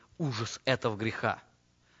показывает ужас этого греха.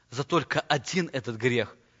 За только один этот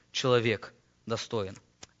грех человек достоин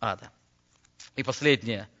ада. И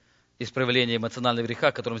последнее из проявления эмоционального греха,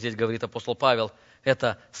 о котором здесь говорит апостол Павел,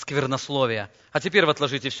 это сквернословие. А теперь вы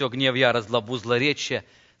отложите все: гнев, ярость, злобу, злоречие,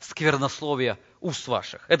 сквернословие уст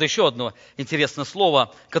ваших. Это еще одно интересное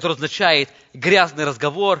слово, которое означает грязный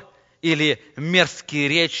разговор или мерзкие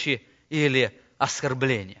речи или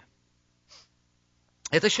оскорбления.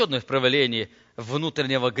 Это еще одно из проявлений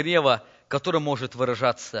внутреннего гнева, которое может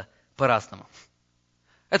выражаться по-разному.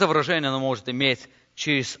 Это выражение оно может иметь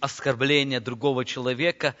через оскорбление другого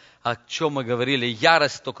человека, о чем мы говорили,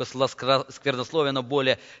 ярость, только сквернословие, оно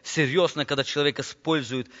более серьезно, когда человек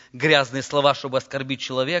использует грязные слова, чтобы оскорбить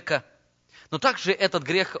человека. Но также этот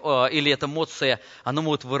грех или эта эмоция, она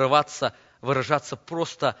может выражаться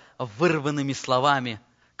просто вырванными словами,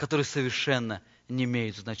 которые совершенно не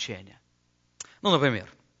имеют значения. Ну,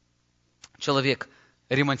 например, человек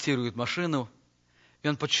ремонтирует машину, и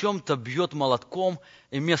он почему-то бьет молотком,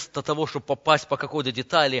 и вместо того, чтобы попасть по какой-то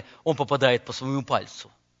детали, он попадает по своему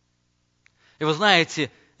пальцу. И вы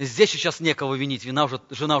знаете, здесь сейчас некого винить,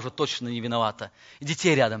 жена уже точно не виновата, и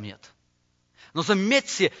детей рядом нет. Но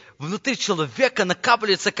заметьте, внутри человека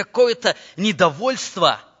накапливается какое-то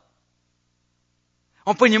недовольство.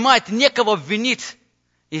 Он понимает, некого винить,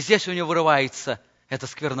 и здесь у него вырывается это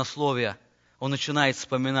сквернословие. Он начинает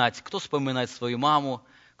вспоминать, кто вспоминает свою маму,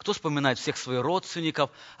 кто вспоминает всех своих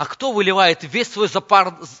родственников, а кто выливает весь свой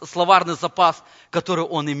словарный запас, который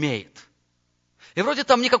он имеет. И вроде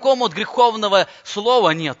там никакого греховного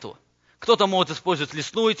слова нету. Кто-то может использовать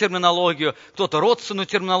лесную терминологию, кто-то родственную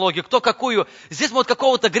терминологию, кто какую. Здесь может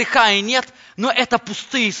какого-то греха и нет, но это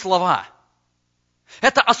пустые слова.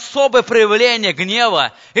 Это особое проявление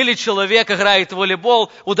гнева. Или человек играет в волейбол,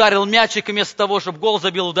 ударил мячик, и вместо того, чтобы гол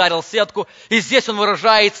забил, ударил сетку. И здесь он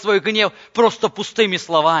выражает свой гнев просто пустыми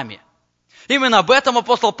словами. Именно об этом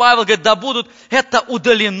апостол Павел говорит, да будут это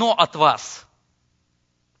удалено от вас.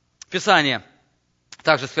 Писание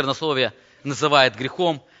также сквернословие называет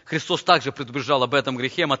грехом. Христос также предупреждал об этом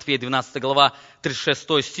грехе. Матфея 12 глава,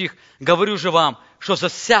 36 стих. «Говорю же вам, что за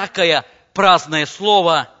всякое праздное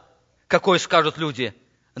слово, какой скажут люди,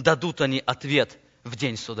 дадут они ответ в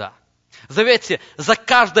день суда». Заметьте, за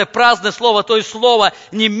каждое праздное слово, то есть слово,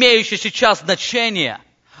 не имеющее сейчас значения,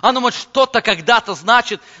 оно может что-то когда-то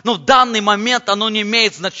значит, но в данный момент оно не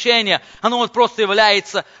имеет значения, оно вот просто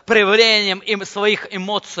является проявлением своих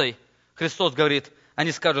эмоций. Христос говорит,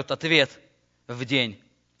 они скажут ответ в день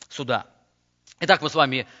суда. Итак, мы с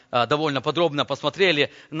вами довольно подробно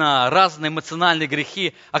посмотрели на разные эмоциональные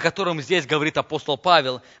грехи, о которых здесь говорит апостол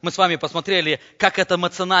Павел. Мы с вами посмотрели, как этот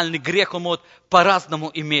эмоциональный грех, он может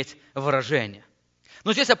по-разному иметь выражение.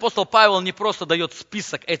 Но здесь апостол Павел не просто дает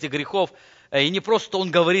список этих грехов, и не просто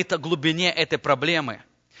он говорит о глубине этой проблемы.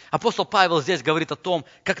 Апостол Павел здесь говорит о том,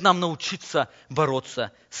 как нам научиться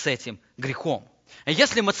бороться с этим грехом.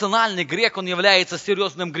 Если эмоциональный грех, он является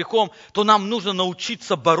серьезным грехом, то нам нужно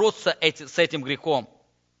научиться бороться с этим грехом.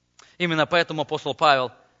 Именно поэтому апостол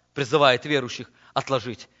Павел призывает верующих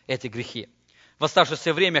отложить эти грехи. В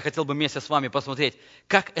оставшееся время я хотел бы вместе с вами посмотреть,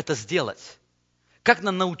 как это сделать. Как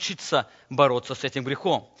нам научиться бороться с этим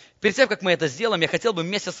грехом. Перед тем, как мы это сделаем, я хотел бы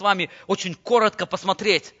вместе с вами очень коротко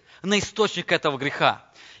посмотреть на источник этого греха.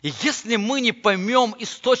 И если мы не поймем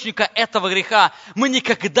источника этого греха, мы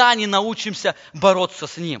никогда не научимся бороться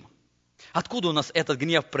с ним. Откуда у нас этот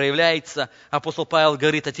гнев проявляется? Апостол Павел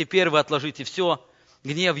говорит, а теперь вы отложите все.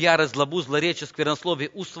 Гнев, ярость, злобу, злоречие,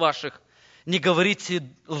 сквернословие уст ваших. Не говорите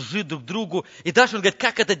лжи друг другу. И дальше он говорит,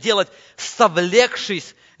 как это делать,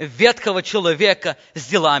 совлекшись ветхого человека с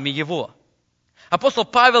делами его. Апостол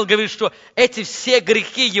Павел говорит, что эти все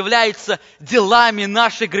грехи являются делами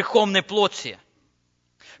нашей греховной плоти.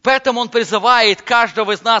 Поэтому он призывает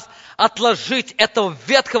каждого из нас отложить этого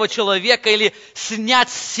ветхого человека или снять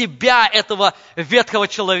с себя этого ветхого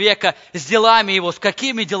человека с делами его. С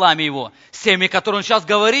какими делами его? С теми, которые он сейчас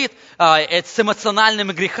говорит, с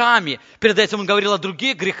эмоциональными грехами. Перед этим он говорил о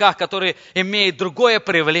других грехах, которые имеют другое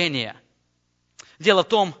проявление. Дело в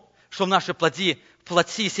том, что в нашей плоти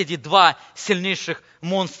сидит два сильнейших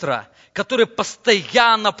монстра, которые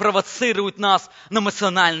постоянно провоцируют нас на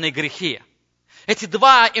эмоциональные грехи. Эти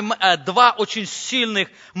два очень сильных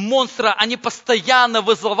монстра, они постоянно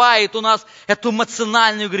вызывают у нас эту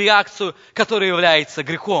эмоциональную реакцию, которая является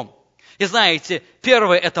грехом. И знаете,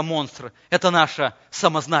 первый это монстр, это наша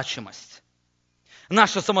самозначимость.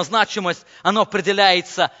 Наша самозначимость, она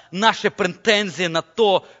определяется нашей претензией на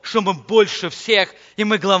то, что мы больше всех и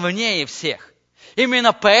мы главнее всех.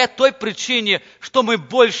 Именно по той причине, что мы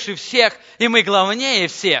больше всех и мы главнее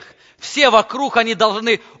всех, все вокруг, они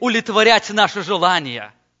должны удовлетворять наши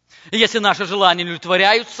желания. И если наши желания не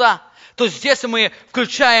удовлетворяются, то здесь мы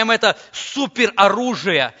включаем это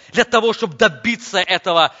супероружие для того, чтобы добиться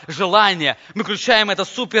этого желания. Мы включаем это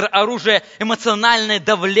супероружие, эмоциональное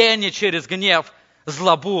давление через гнев,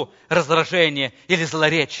 злобу, раздражение или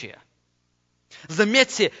злоречие.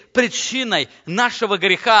 Заметьте, причиной нашего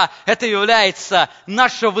греха это является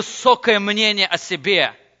наше высокое мнение о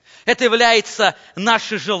себе. Это является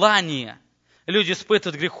наше желание. Люди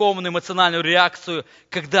испытывают греховную эмоциональную реакцию,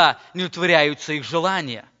 когда не удовлетворяются их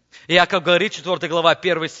желания. Иаков говорит, 4 глава,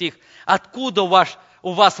 1 стих. «Откуда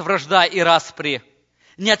у вас вражда и распри?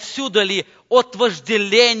 Не отсюда ли от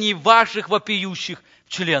вожделений ваших вопиющих в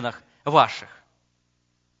членах ваших?»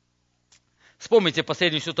 Вспомните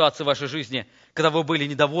последнюю ситуацию в вашей жизни, когда вы были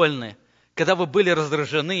недовольны, когда вы были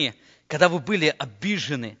раздражены, когда вы были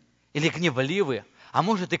обижены или гневливы, а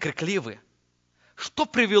может и крикливы. Что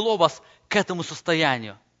привело вас к этому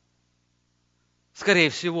состоянию? Скорее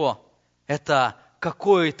всего, это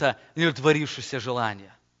какое-то неудовлетворившееся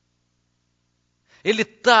желание. Или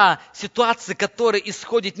та ситуация, которая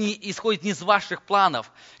исходит не из ваших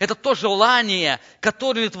планов. Это то желание,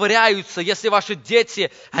 которое удовлетворяются, если ваши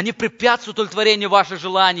дети, они препятствуют удовлетворению ваших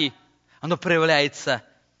желаний. Оно проявляется,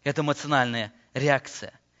 это эмоциональная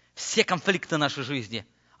реакция. Все конфликты нашей жизни,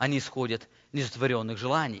 они исходят из неудовлетворенных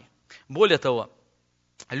желаний. Более того,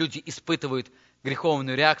 люди испытывают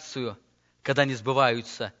греховную реакцию, когда не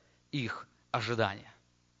сбываются их ожидания.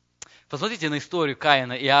 Посмотрите на историю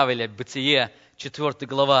Каина и Авеля, Бытие, 4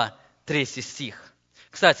 глава, 3 стих.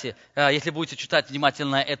 Кстати, если будете читать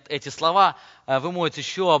внимательно эти слова, вы можете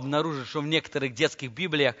еще обнаружить, что в некоторых детских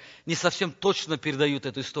библиях не совсем точно передают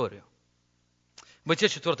эту историю. Бытие,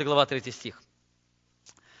 4 глава, 3 стих.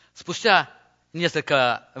 Спустя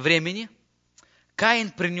несколько времени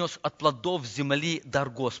Каин принес от плодов земли дар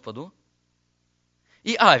Господу,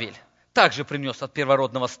 и Авель также принес от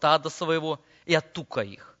первородного стада своего и от тука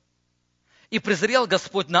их. И презрел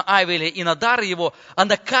Господь на Авеля и на дар его, а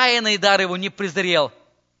на Каина и дар его не презрел.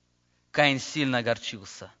 Каин сильно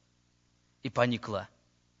огорчился, и поникло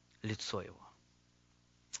лицо его.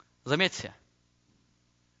 Заметьте,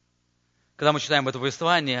 когда мы читаем это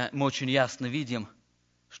повествование, мы очень ясно видим,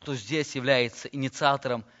 что здесь является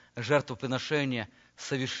инициатором жертвоприношения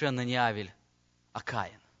совершенно не Авель, а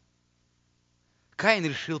Каин. Каин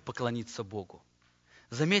решил поклониться Богу.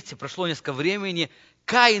 Заметьте, прошло несколько времени,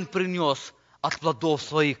 Каин принес от плодов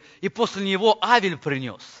своих, и после него Авель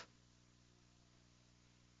принес.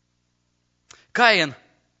 Каин,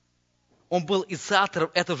 он был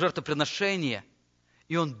инициатором этого жертвоприношения,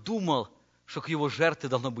 и он думал, что к его жертве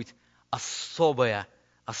должно быть особое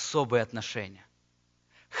отношение.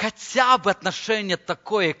 Хотя бы отношение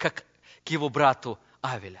такое, как к его брату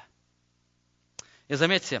Авеля. И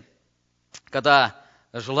заметьте, когда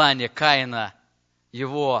желания Каина,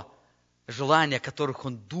 его желания, о которых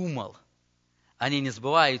он думал, они не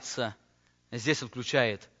сбываются, здесь он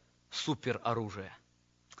включает супероружие.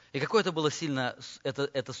 И какое это было сильно,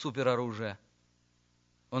 это супероружие?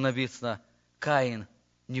 Он написано, Каин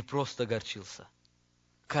не просто огорчился,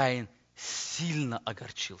 Каин сильно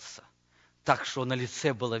огорчился, так что на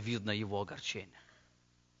лице было видно его огорчение.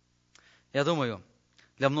 Я думаю,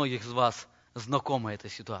 для многих из вас знакома эта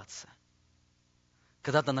ситуация.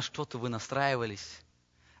 Когда-то на что-то вы настраивались,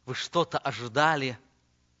 вы что-то ожидали,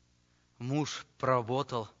 муж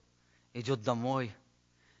проработал, идет домой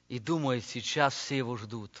и думает, сейчас все его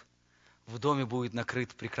ждут. В доме будет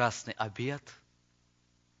накрыт прекрасный обед,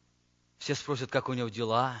 все спросят, как у него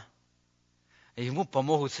дела, ему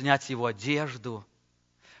помогут снять его одежду.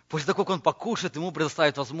 После того, как он покушает, ему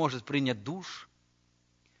предоставят возможность принять душ.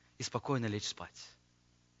 и спокойно лечь спать.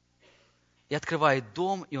 И открывает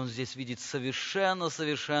дом, и он здесь видит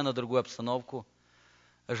совершенно другую обстановку.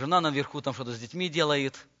 Жена наверху там что-то с детьми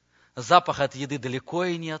делает, запаха от еды далеко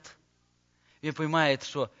и нет. И он понимает,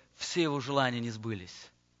 что все его желания не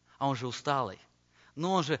сбылись, а он же усталый.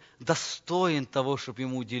 Но он же достоин того, чтобы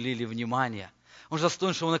ему уделили внимание. Он же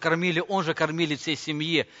достоин, чтобы его накормили, он же кормили всей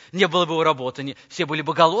семьи. Не было бы его работы, все были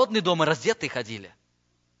бы голодные дома, раздетые ходили.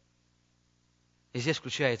 И здесь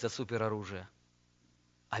включается супероружие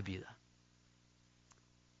 – обида.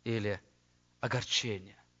 Или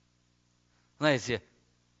огорчение. Знаете,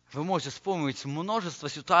 вы можете вспомнить множество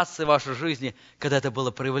ситуаций в вашей жизни, когда это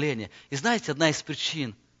было проявление. И знаете, одна из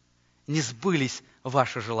причин – не сбылись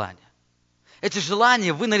ваши желания. Эти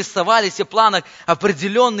желания, вы нарисовали себе в планах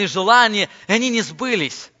определенные желания, и они не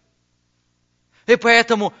сбылись. И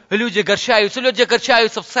поэтому люди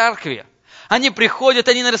огорчаются в церкви. Они приходят,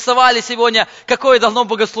 они нарисовали сегодня, какое должно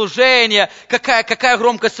богослужение, какая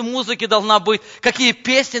громкость музыки должна быть, какие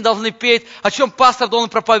песни должны петь, о чем пастор должен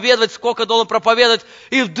проповедовать, сколько должен проповедовать,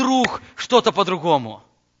 и вдруг что-то по-другому.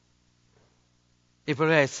 И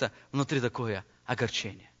появляется внутри такое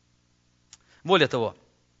огорчение. Более того,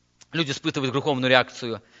 люди испытывают греховную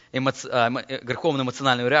реакцию, греховную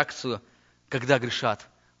эмоциональную реакцию, когда грешат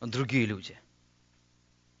другие люди.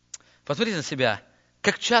 Посмотрите на себя.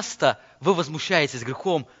 Как часто вы возмущаетесь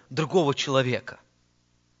грехом другого человека?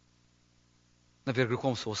 Например,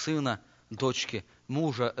 грехом своего сына, дочки,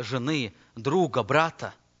 мужа, жены, друга,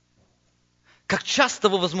 брата. Как часто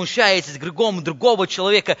вы возмущаетесь грехом другого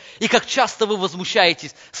человека, и как часто вы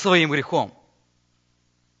возмущаетесь своим грехом?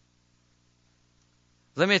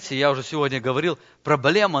 Заметьте, я уже сегодня говорил,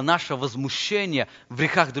 проблема нашего возмущения в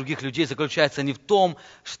грехах других людей заключается не в том,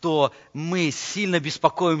 что мы сильно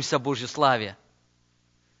беспокоимся о Божьей славе.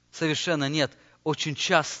 Совершенно нет. Очень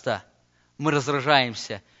часто мы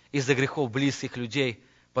раздражаемся из-за грехов близких людей,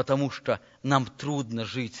 потому что нам трудно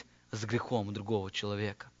жить с грехом другого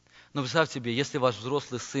человека. Но представьте себе, если ваш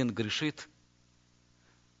взрослый сын грешит,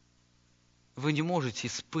 вы не можете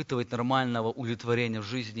испытывать нормального удовлетворения в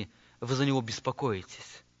жизни, вы за него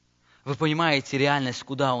беспокоитесь. Вы понимаете реальность,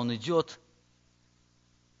 куда он идет,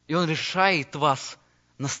 и он лишает вас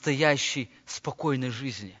настоящей спокойной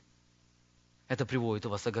жизни. Это приводит у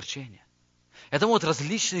вас огорчение. Это вот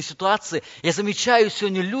различные ситуации. Я замечаю,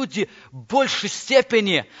 сегодня люди в большей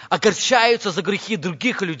степени огорчаются за грехи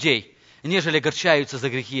других людей, нежели огорчаются за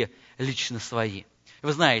грехи лично свои.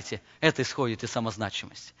 Вы знаете, это исходит из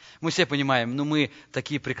самозначимости. Мы все понимаем, мы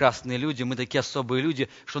такие прекрасные люди, мы такие особые люди,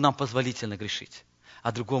 что нам позволительно грешить.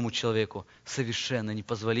 А другому человеку совершенно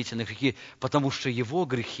непозволительны грехи, потому что его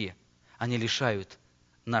грехи, они лишают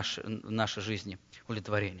нашей жизни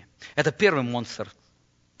удовлетворения. Это первый монстр.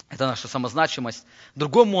 Это наша самозначимость.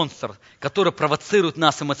 Другой монстр, который провоцирует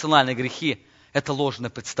нас эмоциональные грехи, это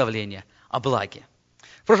ложное представление о благе.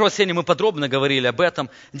 В прошлом воскресенье мы подробно говорили об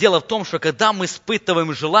этом. Дело в том, что когда мы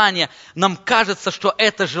испытываем желание, нам кажется, что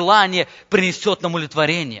это желание принесет нам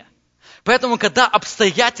удовлетворение. Поэтому, когда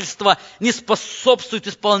обстоятельства не способствуют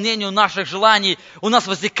исполнению наших желаний, у нас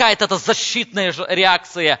возникает эта защитная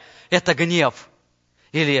реакция, это гнев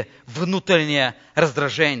или внутреннее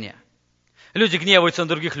раздражение. Люди гневаются на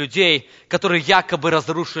других людей, которые якобы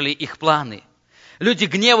разрушили их планы. Люди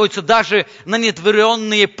гневаются даже на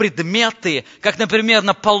нетворенные предметы, как, например,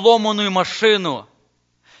 на поломанную машину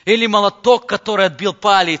или молоток, который отбил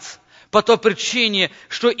палец, по той причине,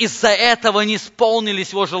 что из-за этого не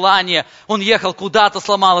исполнились его желания. Он ехал куда-то,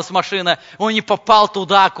 сломалась машина, он не попал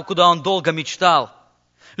туда, куда он долго мечтал.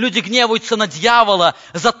 Люди гневаются на дьявола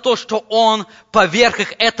за то, что он поверг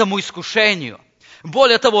их этому искушению.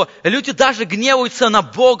 Более того, люди даже гневаются на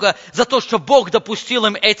Бога за то, что Бог допустил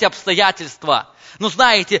им эти обстоятельства. Но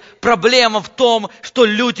знаете, проблема в том, что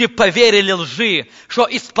люди поверили лжи, что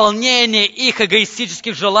исполнение их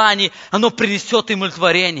эгоистических желаний, оно принесет им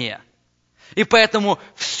удовлетворение. И поэтому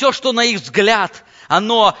все, что на их взгляд,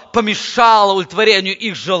 оно помешало удовлетворению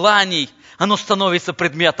их желаний, оно становится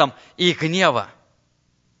предметом их гнева.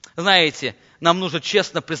 Знаете, нам нужно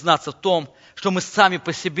честно признаться в том, что мы сами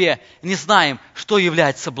по себе не знаем, что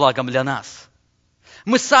является благом для нас.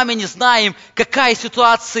 Мы сами не знаем, какая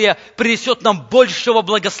ситуация принесет нам большего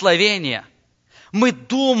благословения. Мы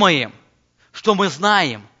думаем, что мы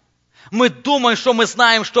знаем. Мы думаем, что мы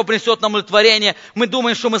знаем, что принесет нам удовлетворение. Мы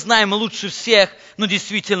думаем, что мы знаем лучше всех. Но в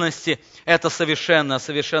действительности это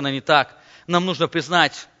совершенно не так. Нам нужно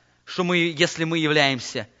признать, что если мы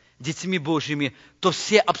являемся детьми Божьими, то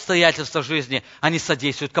все обстоятельства жизни, они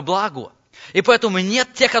содействуют ко благу. И поэтому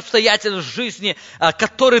нет тех обстоятельств жизни,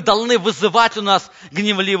 которые должны вызывать у нас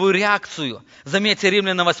гневливую реакцию. Заметьте,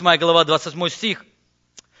 Римлянам 8 глава, 28 стих.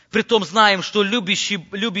 Притом знаем, что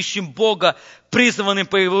любящим Бога, призванным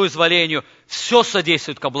по Его изволению, все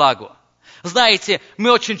содействует ко благу. Знаете,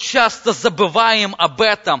 мы очень часто забываем об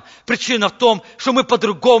этом. Причина в том, что мы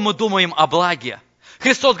по-другому думаем о благе.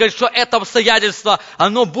 Христос говорит, что это обстоятельство,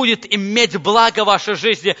 оно будет иметь благо в вашей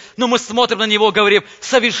жизни, но мы смотрим на него и говорим,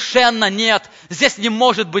 совершенно нет, здесь не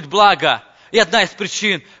может быть блага. И одна из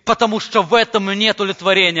причин, потому что в этом нет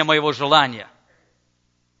удовлетворения моего желания.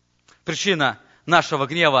 Причина нашего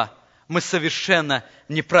гнева, мы совершенно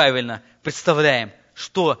неправильно представляем,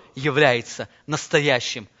 что является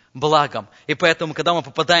настоящим благом. И поэтому, когда мы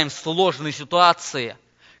попадаем в сложные ситуации,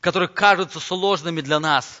 которые кажутся сложными для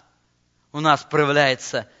нас, у нас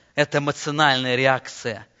проявляется эта эмоциональная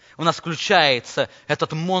реакция. У нас включается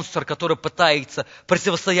этот монстр, который пытается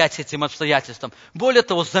противостоять этим обстоятельствам. Более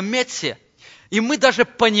того, заметьте, и мы даже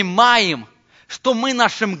понимаем, что мы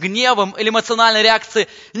нашим гневом или эмоциональной реакцией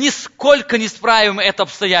нисколько не справим это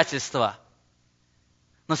обстоятельство.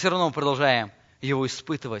 Но все равно мы продолжаем его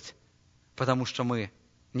испытывать, потому что мы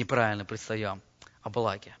неправильно представляем о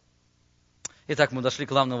благе. Итак, мы дошли к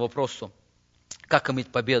главному вопросу. Как иметь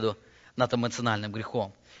победу над эмоциональным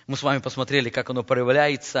грехом? Мы с вами посмотрели, как оно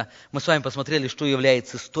проявляется. Мы с вами посмотрели, что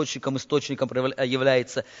является источником. Источником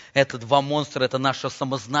является это два монстра. Это наша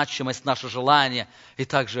самозначимость, наше желание и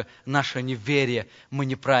также наше неверие. Мы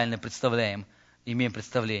неправильно имеем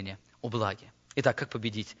представление о благе. Итак, как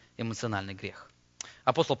победить эмоциональный грех?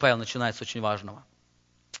 Апостол Павел начинает с очень важного.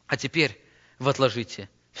 А теперь вы отложите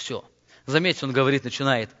все. Заметьте, он говорит,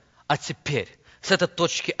 начинает, а теперь. С этой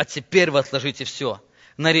точки, а теперь вы отложите все.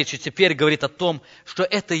 Наречие теперь говорит о том, что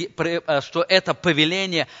это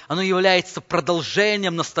повеление, оно является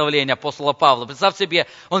продолжением наставления апостола Павла. Представьте себе,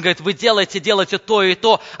 он говорит, вы делаете то и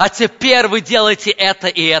то, а теперь вы делаете это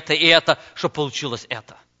и это и это, чтобы получилось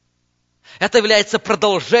это. Это является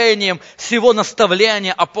продолжением всего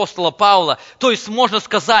наставления апостола Павла. То есть можно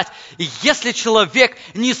сказать, если человек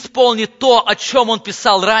не исполнит то, о чем он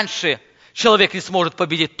писал раньше, человек не сможет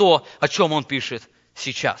победить то, о чем он пишет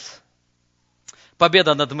сейчас.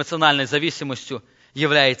 Победа над эмоциональной зависимостью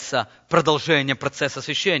является продолжением процесса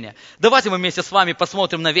освящения. Давайте мы вместе с вами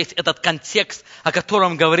посмотрим на весь этот контекст, о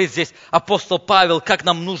котором говорит здесь апостол Павел, как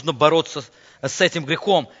нам нужно бороться с этим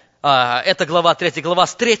грехом. Это глава 3 глава,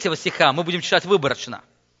 с 3 стиха. Мы будем читать выборочно.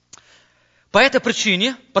 По этой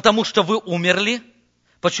причине, потому что вы умерли,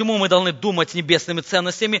 почему мы должны думать небесными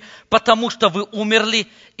ценностями? Потому что вы умерли,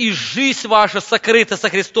 и жизнь ваша сокрыта со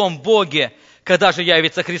Христом в Боге. Когда же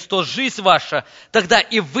явится Христос, жизнь ваша, тогда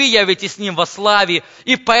и вы явитесь с Ним во славе.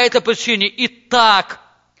 И по этой причине, и так.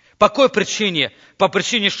 По какой причине? По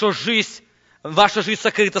причине, что ваша жизнь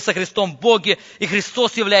сокрыта со Христом в Боге, и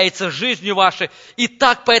Христос является жизнью вашей. И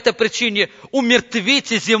так по этой причине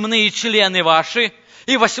умертвите земные члены ваши.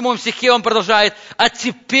 И в 8 стихе он продолжает, а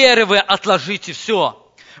теперь вы отложите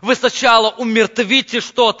все. Вы сначала умертвите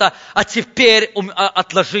что-то, а теперь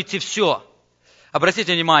отложите все.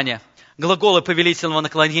 Обратите внимание, глаголы повелительного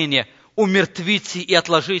наклонения «умертвите и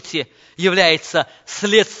отложите» является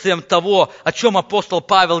следствием того, о чем апостол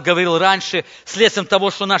Павел говорил раньше, следствием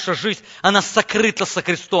того, что наша жизнь, она сокрыта со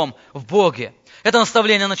Христом в Боге. Это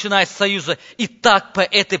наставление начинается с союза. И так по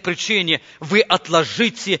этой причине вы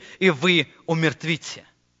отложите и вы умертвите.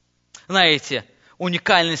 Знаете,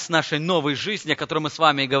 уникальность нашей новой жизни, о которой мы с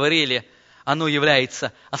вами говорили, оно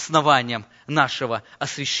является основанием нашего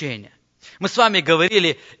освящения. Мы с вами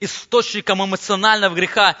говорили, источником эмоционального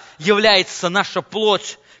греха является наша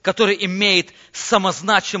плоть, которая имеет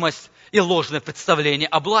самозначимость и ложное представление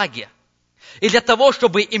о благе. И для того,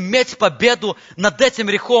 чтобы иметь победу над этим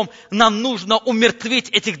грехом, нам нужно умертвить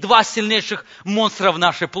этих два сильнейших монстра в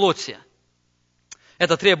нашей плоти.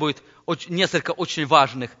 Это требует несколько очень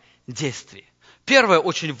важных действий. Первое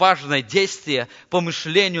очень важное действие по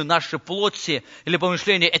мышлению нашей плоти или по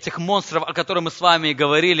мышлению этих монстров, о которых мы с вами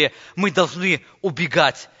говорили, мы должны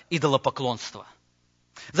убегать идолопоклонства.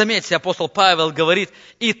 Заметьте, апостол Павел говорит,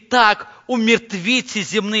 «Итак, умертвите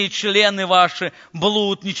земные члены ваши,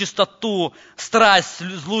 блуд, нечистоту, страсть,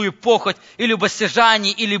 злую похоть, и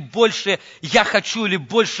любостяжание, или больше я хочу, или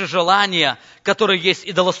больше желания, которое есть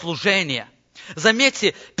идолослужение».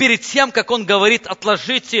 Заметьте, перед тем, как он говорит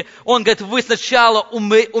 «отложите», он говорит, вы сначала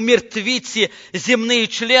умертвите земные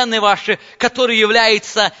члены ваши, которые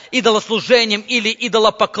являются идолослужением или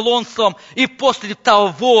идолопоклонством, и после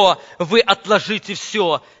того вы отложите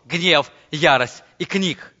все, гнев, ярость и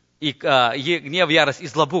гнев, ярость и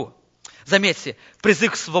злобу. Заметьте,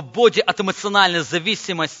 призыв к свободе от эмоциональной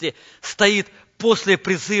зависимости стоит после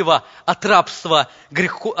призыва от рабства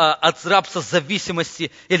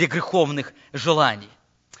зависимости или греховных желаний.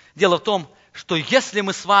 Дело в том, что если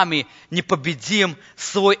мы с вами не победим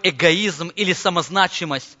свой эгоизм или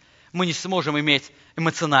самозначимость, мы не сможем иметь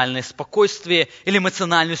эмоциональное спокойствие или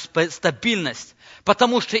эмоциональную стабильность.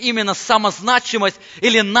 Потому что именно самозначимость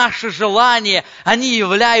или наши желания, они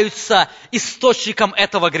являются источником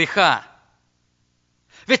этого греха.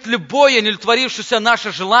 Ведь любое неудовлетворившееся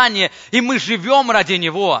наше желание, и мы живем ради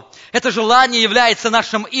него, это желание является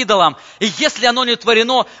нашим идолом. И если оно не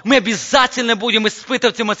удовлетворено, мы обязательно будем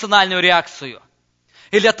испытывать эмоциональную реакцию.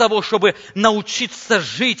 И для того, чтобы научиться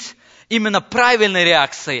жить именно правильной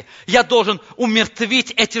реакцией, я должен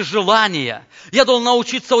умертвить эти желания. Я должен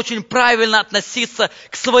научиться очень правильно относиться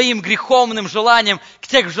к своим греховным желаниям, к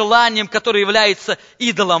тем желаниям, которые являются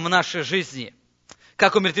идолом в нашей жизни.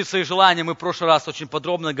 Как умертвить свои желания, мы в прошлый раз очень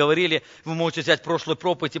подробно говорили. Вы можете взять прошлую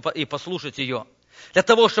проповедь и послушать ее. Для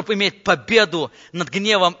того, чтобы иметь победу над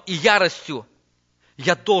гневом и яростью,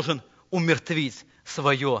 я должен умертвить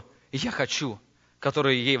свое «я хочу»,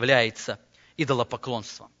 которое является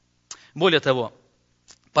идолопоклонством. Более того,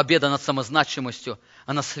 победа над самозначимостью,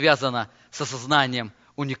 она связана с осознанием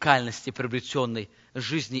уникальности приобретенной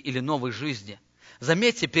жизни или новой жизни.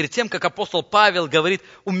 Заметьте, перед тем, как апостол Павел говорит,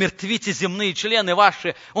 умертвите земные члены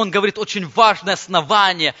ваши, он говорит очень важное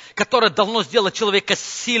основание, которое должно сделать человека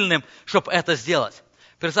сильным, чтобы это сделать.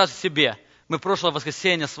 Представьте себе, мы в прошлое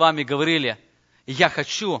воскресенье с вами говорили, я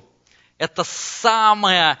хочу, это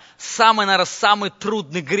самый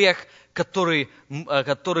трудный грех,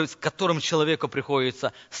 с которым человеку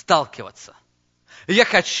приходится сталкиваться. Я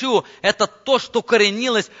хочу, это то, что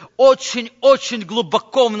укоренилось очень-очень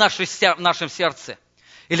глубоко в нашем сердце.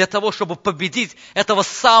 И для того, чтобы победить этого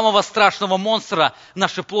самого страшного монстра в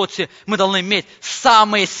нашей плоти, мы должны иметь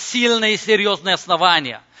самые сильные и серьезные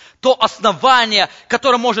основания. То основание,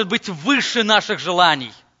 которое может быть выше наших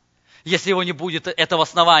желаний. Если его не будет, этого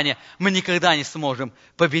основания, мы никогда не сможем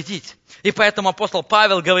победить. И поэтому апостол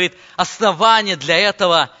Павел говорит, основание для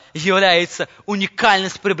этого является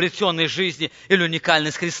уникальность приобретенной жизни или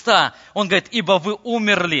уникальность Христа. Он говорит, ибо вы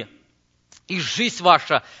умерли, и жизнь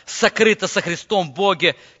ваша сокрыта со Христом в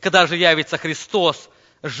Боге, когда же явится Христос,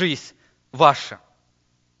 жизнь ваша.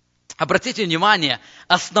 Обратите внимание,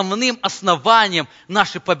 основным основанием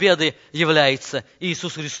нашей победы является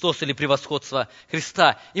Иисус Христос или превосходство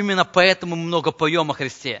Христа. Именно поэтому мы много поем о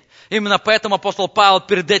Христе. Именно поэтому апостол Павел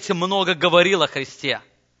перед этим много говорил о Христе.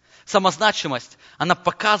 Самозначимость, она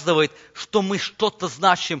показывает, что мы что-то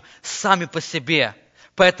значим сами по себе.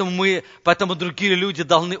 Поэтому другие люди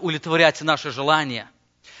должны удовлетворять наши желания.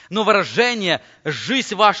 Но выражение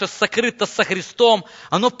 «жизнь ваша сокрыта со Христом»,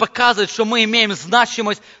 оно показывает, что мы имеем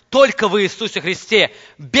значимость только в Иисусе Христе.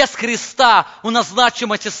 Без Христа у нас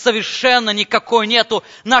значимости совершенно никакой нету.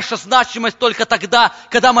 Наша значимость только тогда,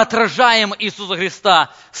 когда мы отражаем Иисуса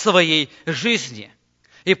Христа в своей жизни.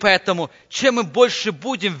 И поэтому, чем мы больше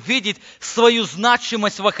будем видеть свою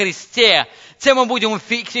значимость во Христе, тем мы будем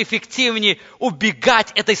эффективнее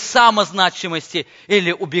убегать этой самозначимости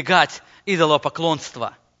или убегать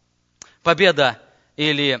идолопоклонства. Победа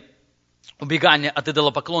или убегание от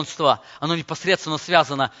идолопоклонства, оно непосредственно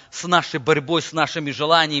связано с нашей борьбой, с нашими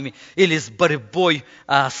желаниями или с борьбой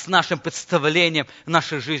с нашим представлением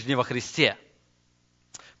нашей жизни во Христе.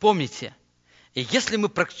 Помните, если мы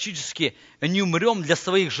практически не умрем для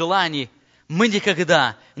своих желаний, мы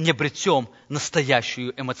никогда не обретем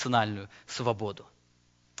настоящую эмоциональную свободу.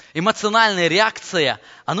 Эмоциональная реакция,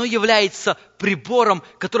 она является прибором,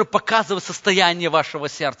 который показывает состояние вашего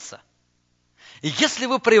сердца. И если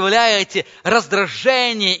вы проявляете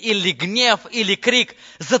раздражение или гнев, или крик,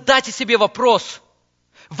 задайте себе вопрос,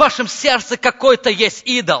 в вашем сердце какой-то есть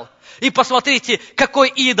идол. И посмотрите, какой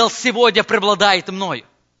идол сегодня преобладает мною.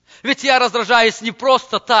 Ведь я раздражаюсь не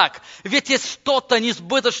просто так, ведь есть что-то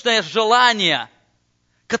несбыточное желание,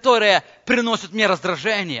 которое приносит мне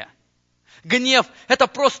раздражение. Гнев – это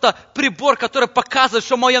просто прибор, который показывает,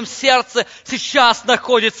 что в моем сердце сейчас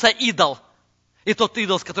находится идол. И тот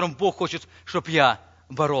идол, с которым Бог хочет, чтобы я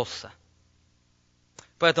боролся.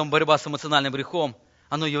 Поэтому борьба с эмоциональным грехом,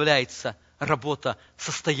 оно является работа с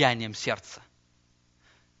состоянием сердца.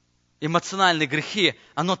 Эмоциональные грехи,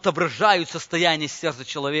 оно отображают состояние сердца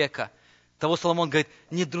человека. Того Соломон говорит,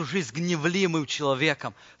 не дружи с гневливым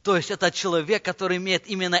человеком. То есть это человек, который имеет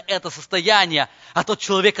именно это состояние, а тот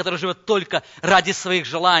человек, который живет только ради своих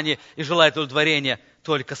желаний и желает удовлетворения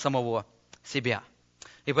только самого себя.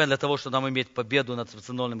 И поэтому для того, чтобы нам иметь победу над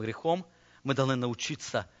эмоциональным грехом, мы должны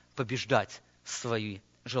научиться побеждать свои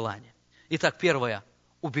желания. Итак, первое,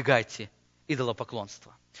 убегайте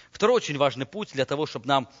идолопоклонства. Второй очень важный путь для того, чтобы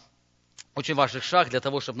нам, очень важный шаг для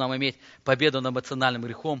того, чтобы нам иметь победу над эмоциональным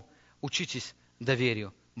грехом, учитесь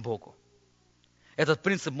доверию Богу. Этот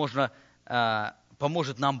принцип можно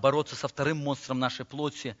поможет нам бороться со вторым монстром нашей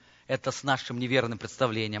плоти, это с нашим неверным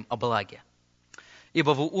представлением о благе.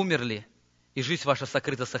 Ибо вы умерли, и жизнь ваша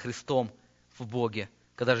сокрыта со Христом в Боге.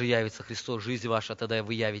 Когда же явится Христос, жизнь ваша, тогда и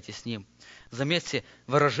вы явитесь с Ним. Заметьте,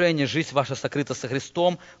 выражение «жизнь ваша сокрыта со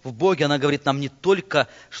Христом» в Боге, она говорит нам не только,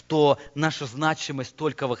 что наша значимость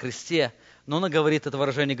только во Христе, но она говорит, это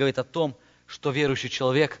выражение говорит о том, что верующий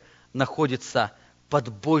человек находится под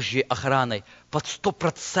Божьей охраной, под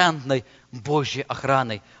 100% Божьей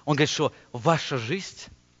охраной. Он говорит, что ваша жизнь,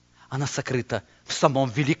 она сокрыта в самом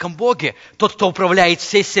великом Боге. Тот, кто управляет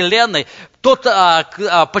всей вселенной, тот,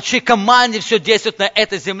 по чьей команде все действует на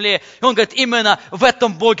этой земле. И он говорит, именно в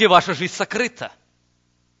этом Боге ваша жизнь сокрыта.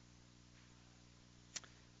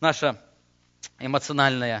 Наша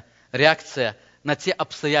эмоциональная реакция на те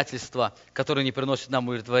обстоятельства, которые не приносят нам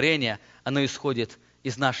удовлетворения, она исходит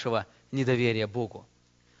из нашего недоверия Богу.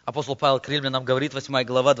 Апостол Павел к Римлянам говорит, 8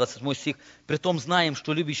 глава, 27 стих, «Притом знаем,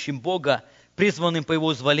 что любящим Бога, призванным по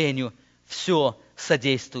Его изволению, все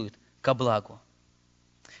содействует ко благу».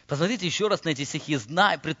 Посмотрите еще раз на эти стихи.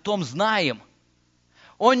 «Притом знаем».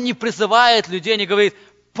 Он не призывает людей, не говорит,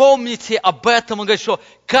 помните об этом. Он говорит, что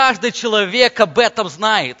каждый человек об этом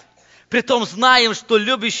знает. «Притом знаем, что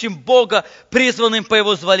любящим Бога, призванным по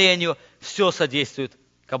Его изволению, все содействует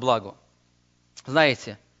ко благу».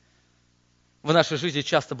 Знаете, в нашей жизни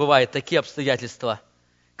часто бывают такие обстоятельства,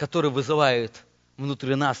 которые вызывают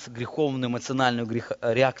внутри нас греховную эмоциональную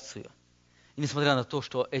реакцию. И несмотря на то,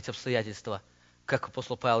 что эти обстоятельства, как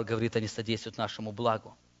апостол Павел говорит, они содействуют нашему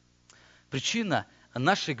благу. Причина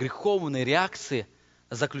нашей греховной реакции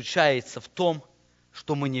заключается в том,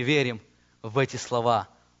 что мы не верим в эти слова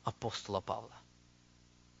апостола Павла.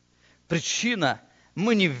 Причина,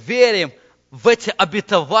 мы не верим в эти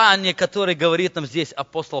обетования, которые говорит нам здесь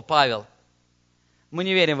апостол Павел. Мы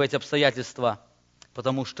не верим в эти обстоятельства,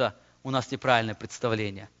 потому что у нас неправильное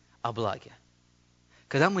представление о благе.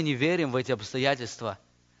 Когда мы не верим в эти обстоятельства,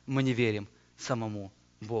 мы не верим самому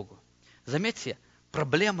Богу. Заметьте,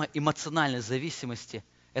 проблема эмоциональной зависимости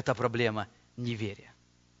 – это проблема неверия.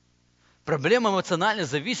 Проблема эмоциональной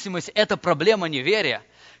зависимости – это проблема неверия.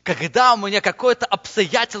 Когда у меня какое-то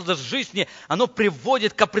обстоятельство в жизни, оно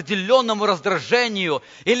приводит к определенному раздражению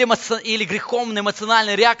или греховной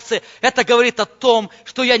эмоциональной реакции, это говорит о том,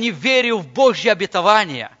 что я не верю в Божьи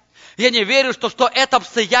обетования. Я не верю, что это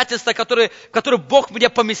обстоятельство, которое Бог мне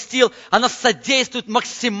поместил, оно содействует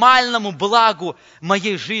максимальному благу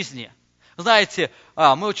моей жизни. Знаете,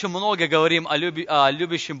 мы очень много говорим о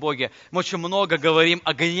любящем Боге, мы очень много говорим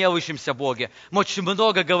о гневающемся Боге, мы очень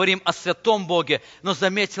много говорим о святом Боге, но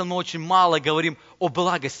заметил, мы очень мало говорим о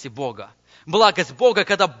благости Бога. Благость Бога,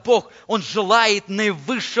 когда Бог, Он желает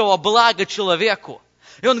наивысшего блага человеку.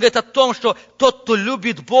 И Он говорит о том, что тот, кто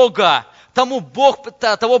любит Бога, того Бог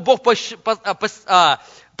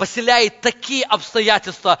поселяет такие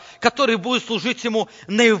обстоятельства, которые будут служить Ему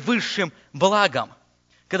наивысшим благом.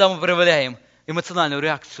 Когда мы проявляем эмоциональную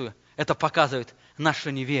реакцию, это показывает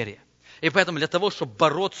наше неверие. И поэтому для того, чтобы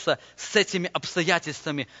бороться с этими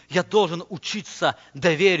обстоятельствами, я должен учиться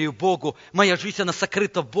доверию Богу. Моя жизнь, она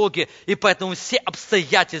сокрыта в Боге, и поэтому все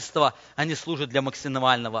обстоятельства, они служат для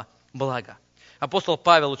максимального блага. Апостол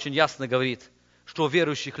Павел очень ясно говорит, что у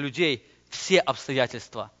верующих людей все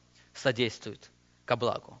обстоятельства содействуют ко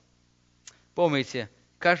благу. Помните,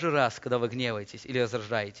 каждый раз, когда вы гневаетесь или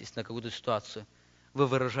раздражаетесь на какую-то ситуацию, вы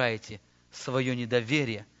выражаете свое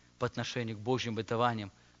недоверие по отношению к Божьим обетованиям,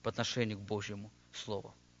 по отношению к Божьему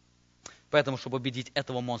Слову. Поэтому, чтобы победить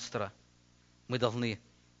этого монстра, мы должны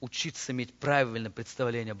учиться иметь правильное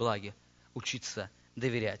представление о благе, учиться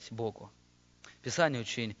доверять Богу. Писание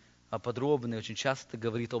очень подробно и очень часто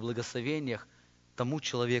говорит о благословениях тому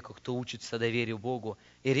человеку, кто учится доверию Богу.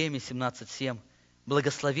 Иеремия 17:7.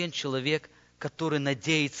 «Благословен человек, который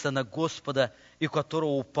надеется на Господа и у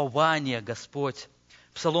которого упование Господь».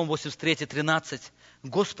 Псалом 83:13.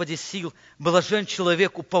 «Господи сил, блажен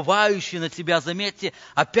человек, уповающий на Тебя». Заметьте,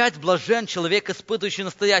 опять блажен человек, испытывающий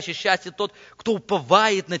настоящее счастье, тот, кто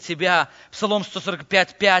уповает на Тебя. Псалом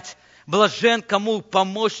 145:5. «Блажен, кому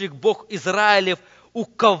помощник Бог Израилев, у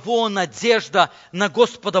кого надежда на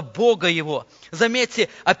Господа Бога его». Заметьте,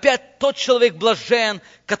 опять тот человек блажен,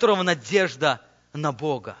 которого надежда на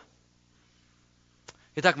Бога.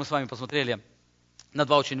 Итак, мы с вами посмотрели на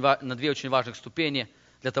две очень важных ступени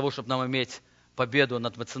для того, чтобы нам иметь победу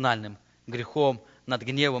над эмоциональным грехом, над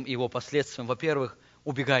гневом и его последствием. Во-первых,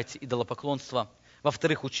 убегайте идолопоклонства.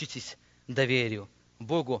 Во-вторых, учитесь доверию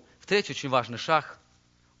Богу. В-третьих, очень важный шаг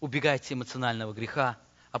 – убегайте эмоционального греха.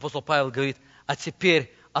 Апостол Павел говорит, а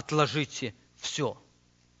теперь отложите все.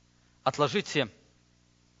 Отложите,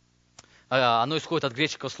 оно исходит от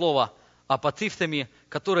греческого слова апотрифтами,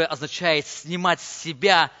 которое означает снимать с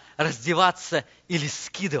себя, раздеваться или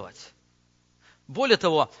скидывать. Более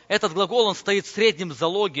того, этот глагол, он стоит в среднем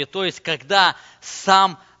залоге, то есть когда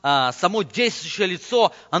само действующее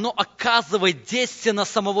лицо, оно оказывает действие на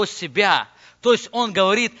самого себя. То есть он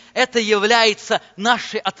говорит, это является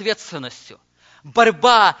нашей ответственностью.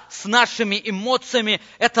 Борьба с нашими эмоциями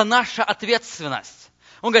 – это наша ответственность.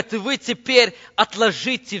 Он говорит, вы теперь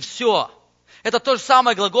отложите все. Это тот же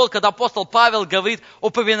самый глагол, когда апостол Павел говорит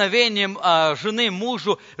о повиновении жены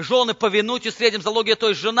мужу, жены повинуйтесь в среднем залоге, то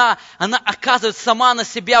есть жена, она оказывает сама на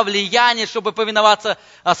себя влияние, чтобы повиноваться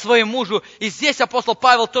своему мужу. И здесь апостол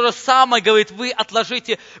Павел то же самое говорит, вы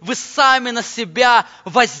отложите, вы сами на себя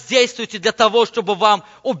воздействуете для того, чтобы вам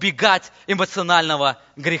убегать эмоционального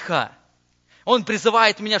греха. Он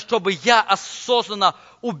призывает меня, чтобы я осознанно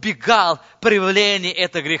убегал проявления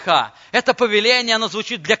этого греха. Это повеление, оно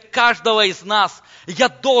звучит для каждого из нас. Я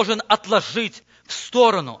должен отложить в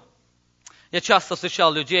сторону. Я часто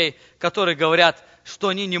встречал людей, которые говорят, что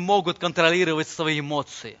они не могут контролировать свои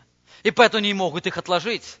эмоции. И поэтому не могут их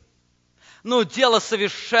отложить. Но дело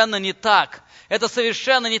совершенно не так. Это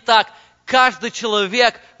совершенно не так. Каждый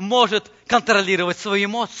человек может контролировать свои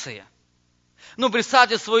эмоции.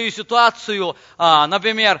 Представьте свою ситуацию,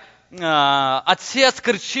 например, отец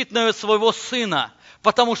кричит на своего сына,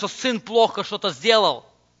 потому что сын плохо что-то сделал.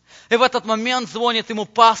 И в этот момент звонит ему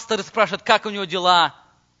пастор и спрашивает, как у него дела.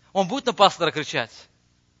 Он будет на пастора кричать?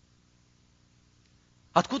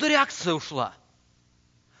 Откуда реакция ушла?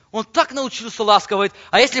 Он так научился ласковать.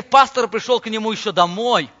 А если пастор пришел к нему еще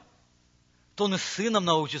домой, то он и с сыном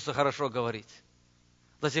научится хорошо говорить.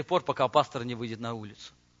 До тех пор, пока пастор не выйдет на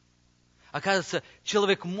улицу. Оказывается,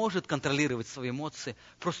 человек может контролировать свои эмоции,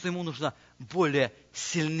 просто ему нужно более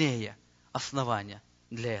сильнее основания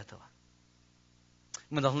для этого.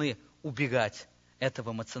 Мы должны убегать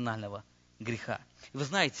этого эмоционального греха. И вы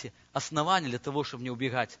знаете, основание для того, чтобы не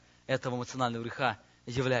убегать этого эмоционального греха,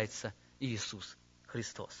 является Иисус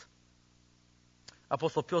Христос.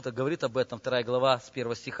 Апостол Петр говорит об этом, 2 глава, с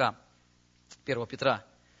 1 стиха, 1 Петра.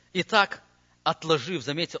 Итак, отложив,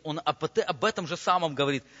 заметьте, он об этом же самом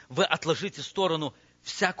говорит. Вы отложите в сторону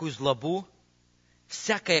всякую злобу,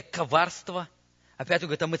 всякое коварство. Опять он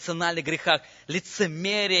говорит о эмоциональных грехах,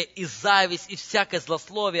 лицемерие и зависть и всякое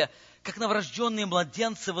злословие. Как новорожденные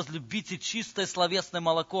младенцы возлюбите чистое словесное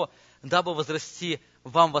молоко, дабы возрасти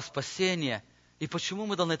вам во спасение. И почему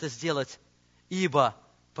мы должны это сделать?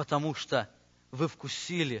 Потому что вы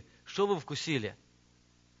вкусили. Что вы вкусили?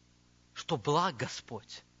 Что благ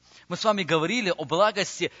Господь. Мы с вами говорили о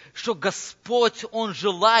благости, что Господь, Он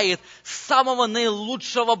желает самого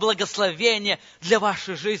наилучшего благословения для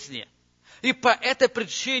вашей жизни. И по этой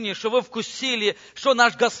причине, что вы вкусили, что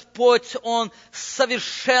наш Господь, Он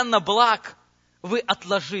совершенно благ, вы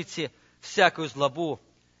отложите всякую злобу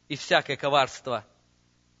и всякое коварство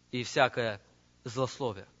и всякое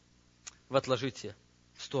злословие. Вы отложите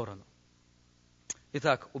в сторону.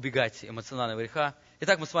 Итак, убегайте эмоционального греха.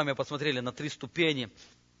 Итак, мы с вами посмотрели на 3 ступени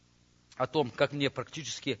о том, как мне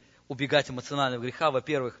практически убегать эмоционального греха.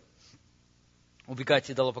 Во-первых,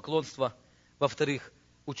 убегайте идолопоклонства. Во-вторых,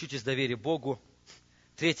 учитесь доверию Богу.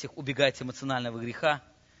 В-третьих, убегайте эмоционального греха.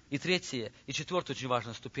 И третье, и четвертая очень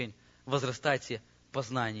важная ступень, возрастайте в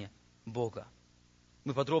познании Бога.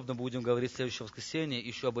 Мы подробно будем говорить в следующее воскресенье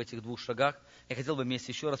еще об этих 2 шагах. Я хотел бы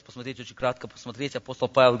вместе еще раз посмотреть, очень кратко посмотреть. Апостол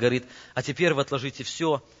Павел говорит, а теперь вы отложите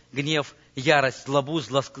все, гнев, ярость, злобу,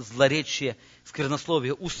 злоречие,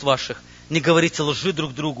 сквернословие уст ваших. Не говорите лжи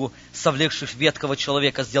друг другу, совлекших ветхого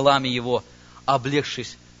человека с делами его, а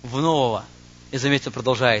облегшись в нового. И заметьте,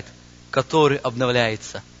 продолжает, который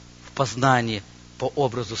обновляется в познании по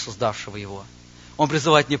образу создавшего его. Он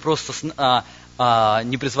призывает не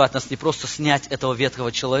призывает нас не просто снять этого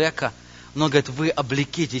ветхого человека, но говорит, вы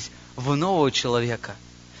облекитесь в нового человека.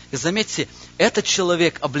 И заметьте, этот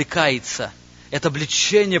человек облекается, это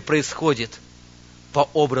облечение происходит по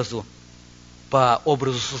образу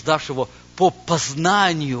создавшего, по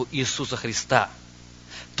познанию Иисуса Христа.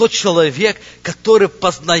 Тот человек, который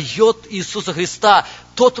познает Иисуса Христа,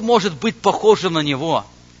 тот может быть похожим на Него.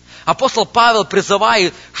 Апостол Павел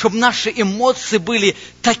призывает, чтобы наши эмоции были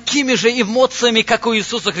такими же эмоциями, как у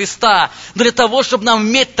Иисуса Христа. Но для того, чтобы нам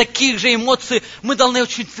иметь такие же эмоции, мы должны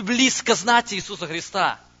очень близко знать Иисуса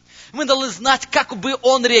Христа. Мы должны знать, как бы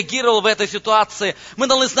Он реагировал в этой ситуации. Мы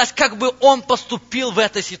должны знать, как бы Он поступил в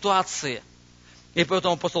этой ситуации. И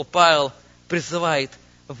поэтому апостол Павел призывает,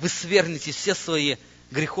 вы свергните все свои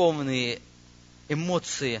греховные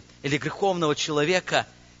эмоции или греховного человека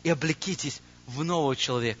и облекитесь в нового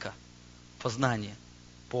человека, познание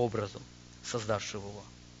по образу создавшего его.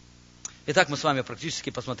 Итак, мы с вами практически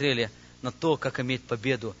посмотрели на то, как иметь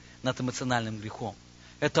победу над эмоциональным грехом.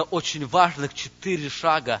 Это очень важных 4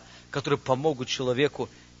 шага, которые помогут человеку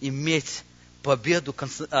иметь победу,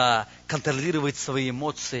 контролировать свои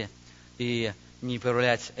эмоции и не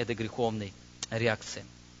проявлять этой греховной реакции.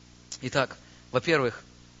 Итак, во-первых,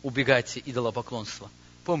 убегайте идолопоклонства.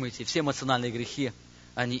 Помните, все эмоциональные грехи,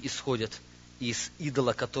 они исходят из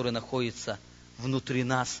идола, который находится внутри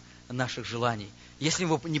нас, наших желаний. Если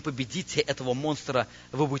вы не победите этого монстра,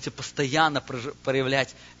 вы будете постоянно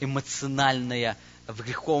проявлять эмоциональное,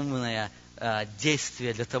 греховное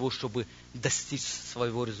действие для того, чтобы достичь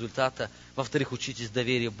своего результата. Во-вторых, учитесь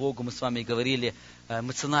доверию Богу. Мы с вами говорили,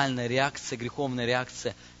 эмоциональная реакция, греховная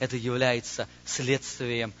реакция, это является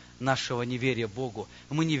следствием нашего неверия Богу.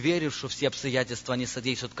 Мы не верим, что все обстоятельства не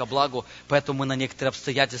содействуют ко благу, поэтому мы на некоторые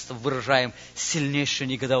обстоятельства выражаем сильнейшее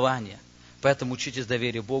негодование. Поэтому учитесь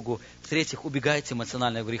доверию Богу. В-третьих, убегайте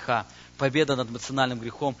эмоционального греха. Победа над эмоциональным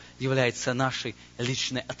грехом является нашей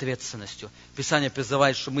личной ответственностью. Писание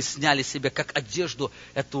призывает, что мы сняли себе как одежду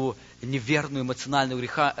эту неверную эмоциональную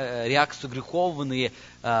реакцию, греховные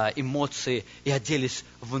эмоции и оделись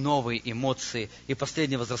в новые эмоции. И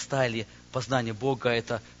последнее, возрастали познание Бога,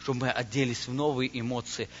 это, что мы оделись в новые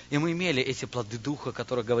эмоции. И мы имели эти плоды Духа,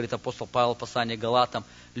 которые говорит апостол Павел в послании к Галатам: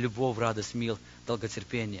 любовь, радость, мир,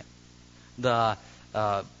 долготерпение. Да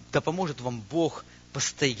поможет вам Бог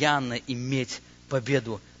постоянно иметь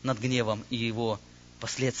победу над гневом и его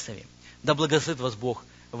последствиями. Да благословит вас Бог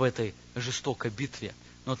в этой жестокой битве,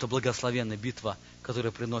 но это благословенная битва,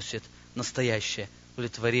 которая приносит настоящее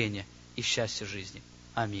удовлетворение и счастье жизни.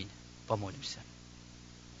 Аминь. Помолимся.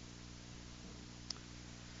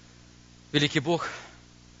 Великий Бог,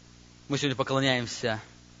 мы сегодня поклоняемся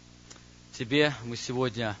Тебе, мы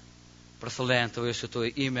сегодня прославляем Твое святое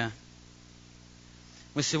имя.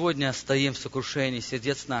 Мы сегодня стоим в сокрушении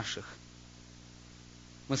сердец наших.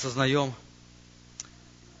 Мы осознаем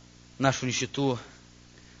нашу нищету.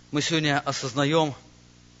 Мы сегодня осознаем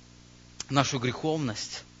нашу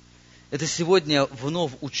греховность. Это сегодня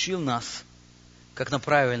вновь учил нас, как нам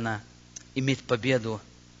правильно иметь победу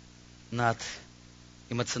над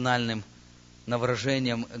эмоциональным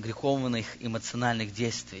выражением греховных эмоциональных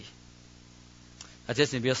действий.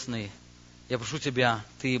 Отец Небесный, я прошу Тебя,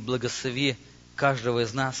 Ты благослови каждого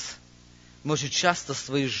из нас. Мы очень часто в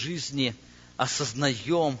своей жизни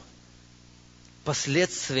осознаем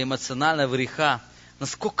последствия эмоционального греха,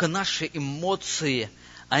 насколько наши эмоции,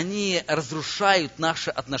 они разрушают наши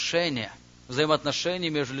отношения, взаимоотношения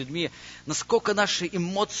между людьми, насколько наши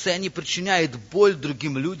эмоции, они причиняют боль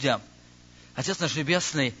другим людям. Отец наш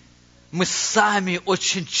Небесный, мы сами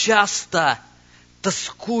очень часто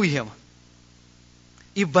тоскуем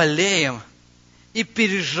и болеем, и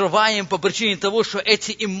переживаем по причине того, что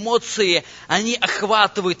эти эмоции, они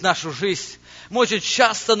охватывают нашу жизнь. Мы очень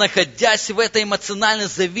часто, находясь в этой эмоциональной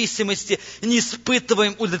зависимости, не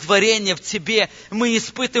испытываем удовлетворения в Тебе. Мы не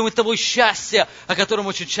испытываем того счастья, о котором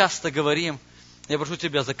очень часто говорим. Я прошу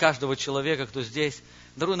Тебя за каждого человека, кто здесь,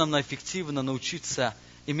 даруй нам эффективно научиться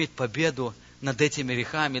иметь победу над этими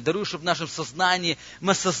грехами. Даруй, чтобы в нашем сознании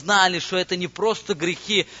мы осознали, что это не просто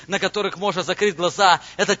грехи, на которых можно закрыть глаза.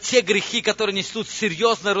 Это те грехи, которые несут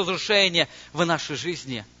серьезное разрушение в нашей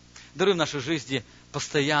жизни. Даруй в нашей жизни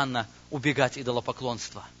постоянно убегать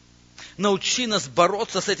идолопоклонства. Научи нас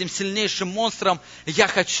бороться с этим сильнейшим монстром. Я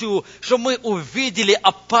хочу, чтобы мы увидели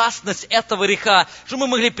опасность этого греха, чтобы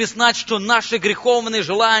мы могли признать, что наши греховные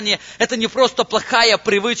желания – это не просто плохая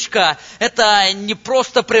привычка, это не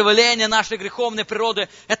просто проявление нашей греховной природы,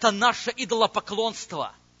 это наше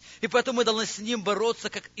идолопоклонство. И поэтому мы должны с ним бороться,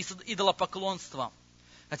 как и с идолопоклонством.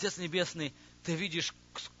 Отец Небесный, Ты видишь,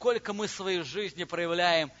 сколько мы в своей жизни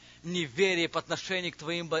проявляем неверие по отношению к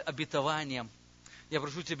Твоим обетованиям. Я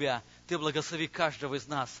прошу Тебя, Ты благослови каждого из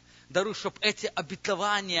нас. Даруй, чтобы эти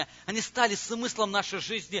обетования, они стали смыслом нашей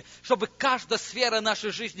жизни, чтобы каждая сфера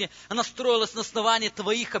нашей жизни, она строилась на основании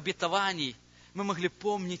Твоих обетований. Мы могли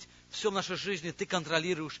помнить, все в нашей жизни Ты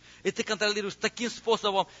контролируешь. И Ты контролируешь таким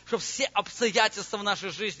способом, чтобы все обстоятельства в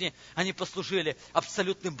нашей жизни, они послужили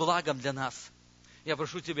абсолютным благом для нас. Я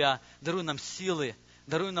прошу Тебя, даруй нам силы,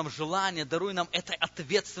 даруй нам желание, даруй нам этой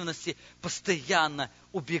ответственности постоянно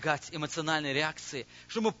убегать эмоциональной реакции.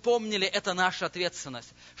 Чтобы мы помнили, это наша ответственность.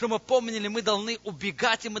 Чтобы мы помнили, мы должны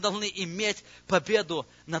убегать, и мы должны иметь победу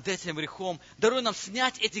над этим грехом. Даруй нам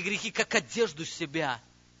снять эти грехи, как одежду с себя.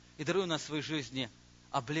 И даруй нам в своей жизни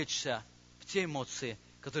облечься в те эмоции,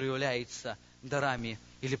 которые являются дарами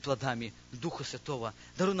или плодами Духа Святого.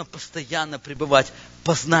 Даруй нам постоянно пребывать в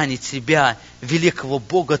познании Тебя, великого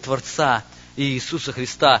Бога Творца, Иисуса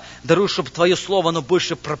Христа. Даруй, чтобы Твое Слово, оно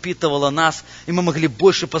больше пропитывало нас, и мы могли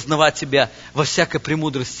больше познавать Тебя во всякой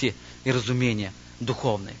премудрости и разумении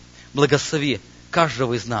духовной. Благослови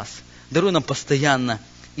каждого из нас. Даруй нам постоянно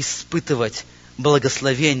испытывать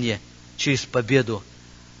благословение через победу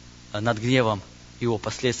над гневом и его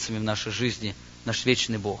последствиями в нашей жизни, наш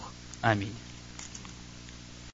вечный Бог. Аминь.